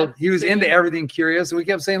 years old. He was into everything curious. And we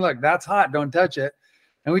kept saying, look, that's hot. Don't touch it.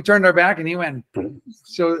 And we turned our back and he went,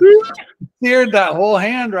 so seared that whole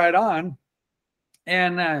hand right on.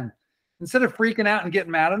 And instead of freaking out and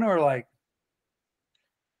getting mad at him, we're like,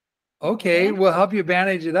 okay, we'll help you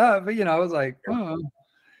bandage it up. But, you know, I was like, oh.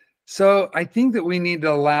 So I think that we need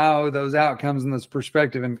to allow those outcomes and this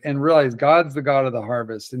perspective and realize God's the God of the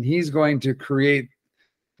harvest, and he's going to create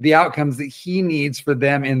the outcomes that he needs for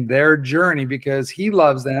them in their journey because he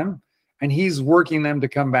loves them and he's working them to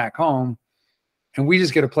come back home. And we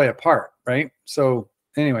just get to play a part, right? So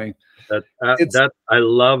anyway, I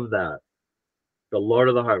love that. The Lord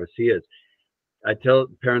of the harvest, he is. I tell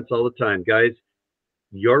parents all the time, guys,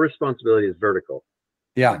 your responsibility is vertical.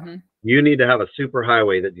 Yeah. You need to have a super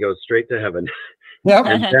highway that goes straight to heaven. Yep.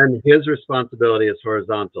 And then his responsibility is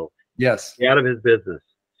horizontal. Yes. Stay out of his business.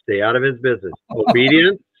 Stay out of his business.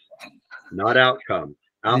 Obedience, not outcome.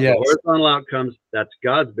 Yes. Horizontal outcomes, that's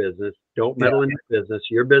God's business. Don't meddle in his business.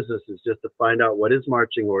 Your business is just to find out what his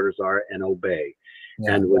marching orders are and obey.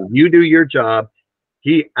 Yeah. And when you do your job,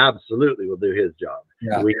 he absolutely will do his job.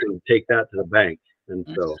 Yeah. We can take that to the bank. And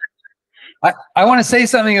so I want to say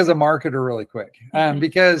something as a marketer really quick,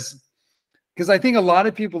 because I think a lot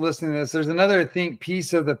of people listening to this, there's another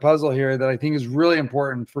piece of the puzzle here that I think is really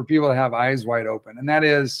important for people to have eyes wide open. And that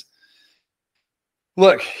is,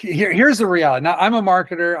 look, here's the reality. Now, I'm a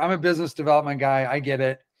marketer. I'm a business development guy. I get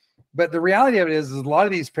it. But the reality of it is a lot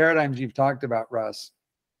of these paradigms you've talked about, Russ,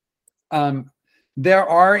 there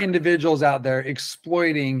are individuals out there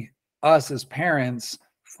exploiting us as parents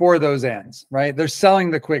for those ends, right? They're selling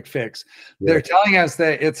the quick fix. Yeah. They're telling us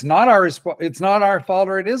that it's not our fault,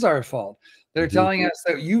 or it is our fault. They're telling us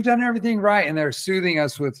that you've done everything right, and they're soothing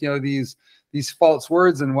us with, you know, these false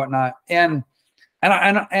words and whatnot. And then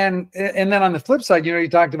on the flip side, you know, you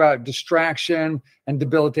talked about distraction and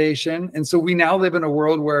debilitation. And so we now live in a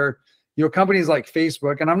world where, you know, companies like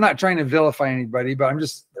Facebook, and I'm not trying to vilify anybody, but I'm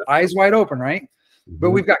just eyes wide open, right?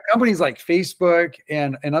 But we've got companies like Facebook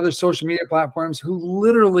and other social media platforms who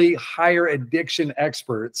literally hire addiction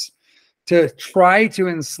experts to try to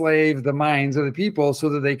enslave the minds of the people so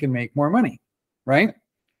that they can make more money, right?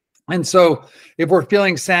 And so if we're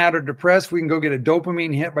feeling sad or depressed, we can go get a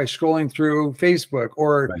dopamine hit by scrolling through Facebook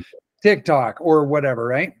or TikTok or whatever,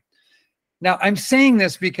 right? Now, I'm saying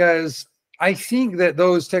this because I think that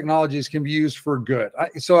those technologies can be used for good.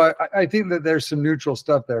 I think that there's some neutral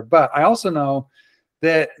stuff there, but I also know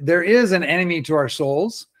that there is an enemy to our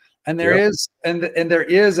souls, and there is there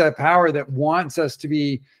is a power that wants us to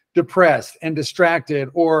be depressed and distracted,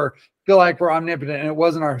 or feel like we're omnipotent and it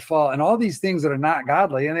wasn't our fault, and all these things that are not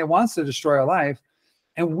godly, and it wants to destroy our life.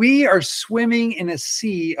 And we are swimming in a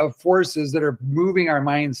sea of forces that are moving our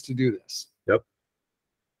minds to do this. Yep.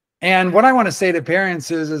 And what I want to say to parents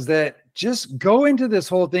is that just go into this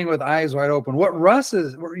whole thing with eyes wide open. What Russ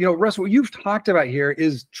is, you know, Russ, what you've talked about here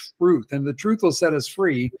is truth, and the truth will set us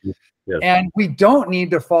free. Yes. And we don't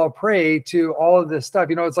need to fall prey to all of this stuff.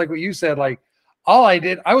 You know, it's like what you said, like, all I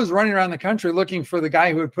did, I was running around the country looking for the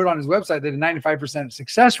guy who had put on his website that had a 95%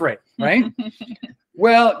 success rate, right?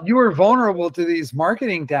 Well, you were vulnerable to these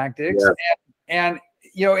marketing tactics. Yeah. And,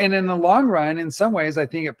 you know, and in the long run, in some ways, I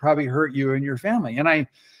think it probably hurt you and your family. And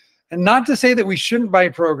not to say that we shouldn't buy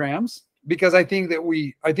programs, because I think that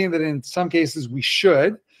in some cases we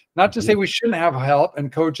should. Not to say we shouldn't have help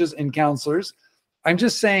and coaches and counselors. I'm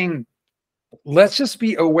just saying, let's just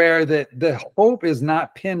be aware that the hope is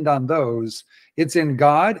not pinned on those. It's in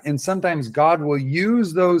God, and sometimes God will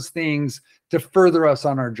use those things to further us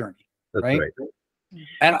on our journey. That's right.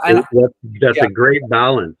 And that's a great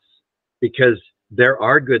balance, because there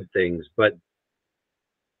are good things, but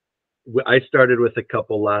I started with a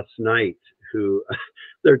couple last night who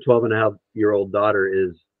their 12-and-a-half-year-old daughter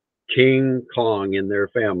is King Kong in their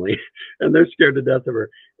family, and they're scared to death of her,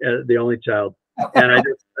 the only child. And I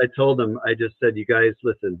told them, I just said, you guys,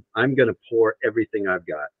 listen, I'm going to pour everything I've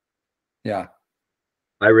got. Yeah.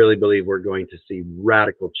 I really believe we're going to see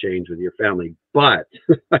radical change with your family. But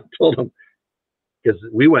I told them, because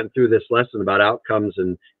we went through this lesson about outcomes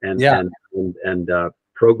and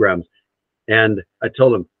programs. And I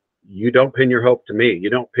told them, you don't pin your hope to me.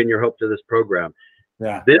 You don't pin your hope to this program.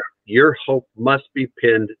 Yeah. Your hope must be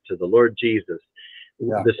pinned to the Lord Jesus.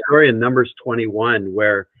 Yeah. The story in Numbers 21,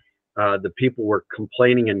 where the people were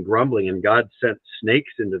complaining and grumbling, and God sent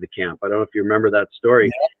snakes into the camp. I don't know if you remember that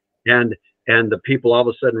story. Yeah. And the people all of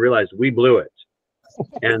a sudden realized, we blew it.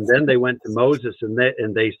 And then they went to Moses and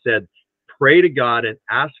they said, pray to God and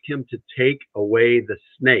ask him to take away the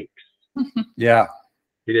snakes. Yeah.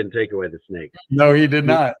 He didn't take away the snakes. No, he did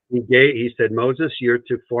not. He said, Moses, you're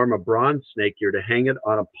to form a bronze snake. You're to hang it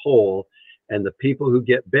on a pole. And the people who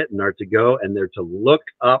get bitten are to go and they're to look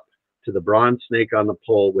up to the bronze snake on the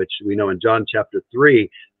pole, which we know in John chapter 3,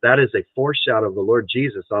 that is a foreshadow of the Lord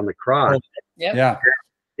Jesus on the cross. Yep. Yeah.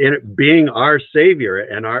 In it being our Savior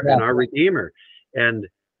and our Redeemer. And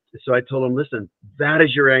so I told him, listen, that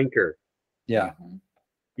is your anchor. Yeah.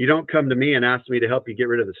 You don't come to me and ask me to help you get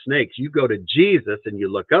rid of the snakes. You go to Jesus and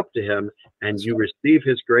you look up to him and you receive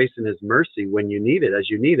his grace and his mercy when you need it, as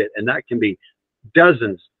you need it. And that can be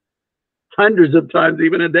dozens, hundreds of times,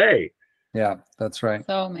 even a day. Yeah, that's right.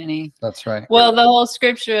 So many. That's right. Well, the whole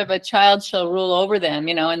scripture of a child shall rule over them,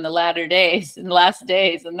 you know, in the latter days, in the last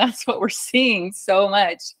days. And that's what we're seeing so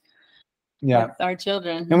much. Yeah. With our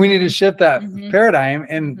children. And we need to shift that paradigm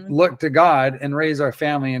and look to God and raise our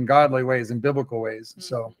family in godly ways and biblical ways.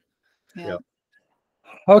 So, yeah.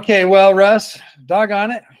 Okay, well, Russ, doggone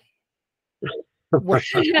it. We're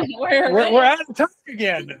out of time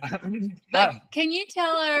again. But can you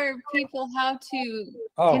tell our people how to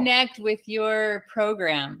connect with your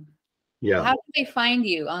program? Yeah. How do they find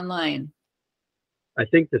you online? I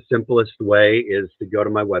think the simplest way is to go to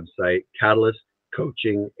my website,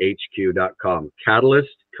 catalystcoachinghq.com. Catalyst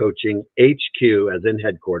Coaching HQ, as in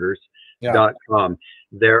headquarters, .com.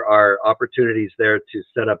 There are opportunities there to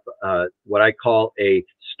set up what I call a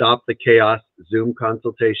Stop the Chaos Zoom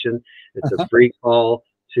consultation. It's a free call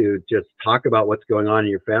to just talk about what's going on in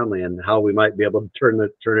your family and how we might be able to turn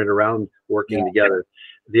it around working together.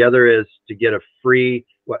 the other is to get a free,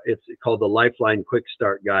 what it's called the Lifeline Quick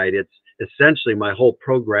Start Guide. It's essentially my whole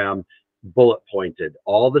program bullet pointed,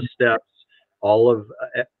 all the steps, all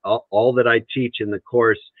that I teach in the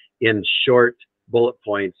course in short bullet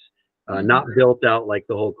points, not built out like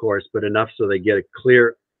the whole course, but enough so they get a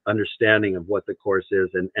clear understanding of what the course is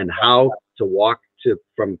and how to walk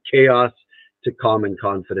from chaos to calm and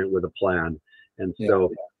confident with a plan. And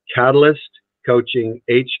so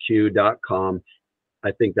catalystcoachinghq.com,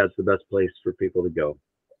 I think that's the best place for people to go.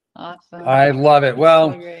 Awesome. I love it.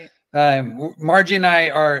 Well, So Margie and I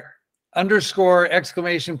are !,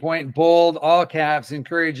 bold, all caps,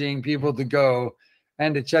 encouraging people to go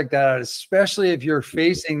and to check that out, especially if you're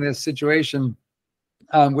facing this situation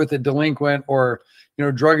with a delinquent or,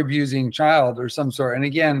 drug abusing child or some sort. And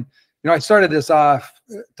again, I started this off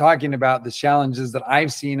talking about the challenges that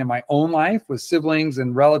I've seen in my own life with siblings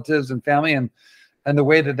and relatives and family and the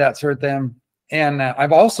way that that's hurt them. And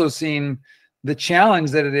I've also seen the challenge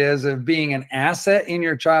that it is of being an asset in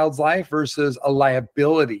your child's life versus a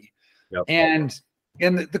liability. Yep. And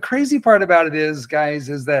the crazy part about it is, guys,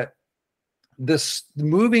 is that this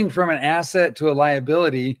moving from an asset to a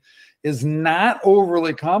liability is not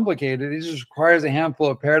overly complicated. It just requires a handful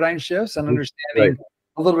of paradigm shifts and understanding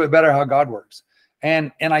a little bit better how God works.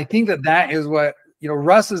 And I think that is what,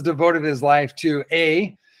 Russ has devoted his life to,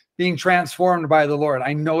 being transformed by the Lord.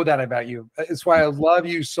 I know that about you. It's why I love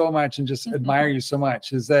you so much and just admire you so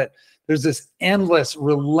much, is that there's this endless,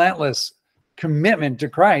 relentless commitment to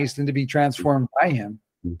Christ and to be transformed by him.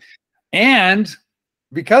 And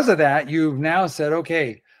because of that, you've now said,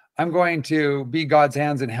 okay, I'm going to be God's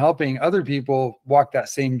hands in helping other people walk that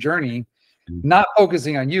same journey, not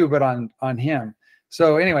focusing on you, but on him.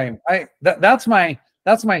 So anyway, that's my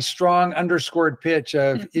strong underscored pitch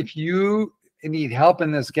of, if you need help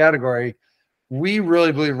in this category, we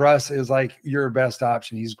really believe Russ is like your best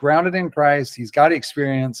option. He's grounded in Christ. He's got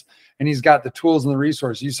experience and he's got the tools and the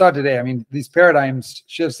resources. You saw today. I mean, these paradigm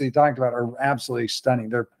shifts that he talked about are absolutely stunning.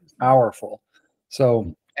 They're powerful.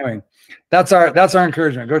 So anyway, that's our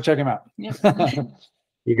encouragement. Go check him out. Yep.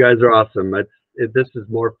 You guys are awesome. This is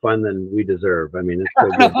more fun than we deserve. I mean, it's so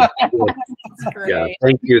good. That's great. Yeah,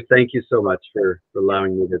 thank you so much for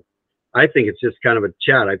allowing me to. I think it's just kind of a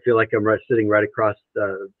chat. I feel like I'm sitting right across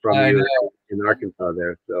from you in Arkansas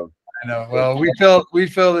there. So I know. Well, we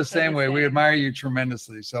feel the same way. We admire you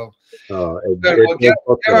tremendously. So we'll give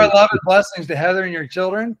our love and blessings to Heather and your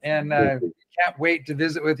children, and can't wait to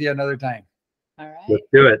visit with you another time. All right. Let's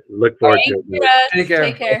do it. Look forward to it. Take care.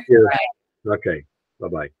 Take care. Okay.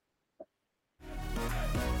 Bye-bye.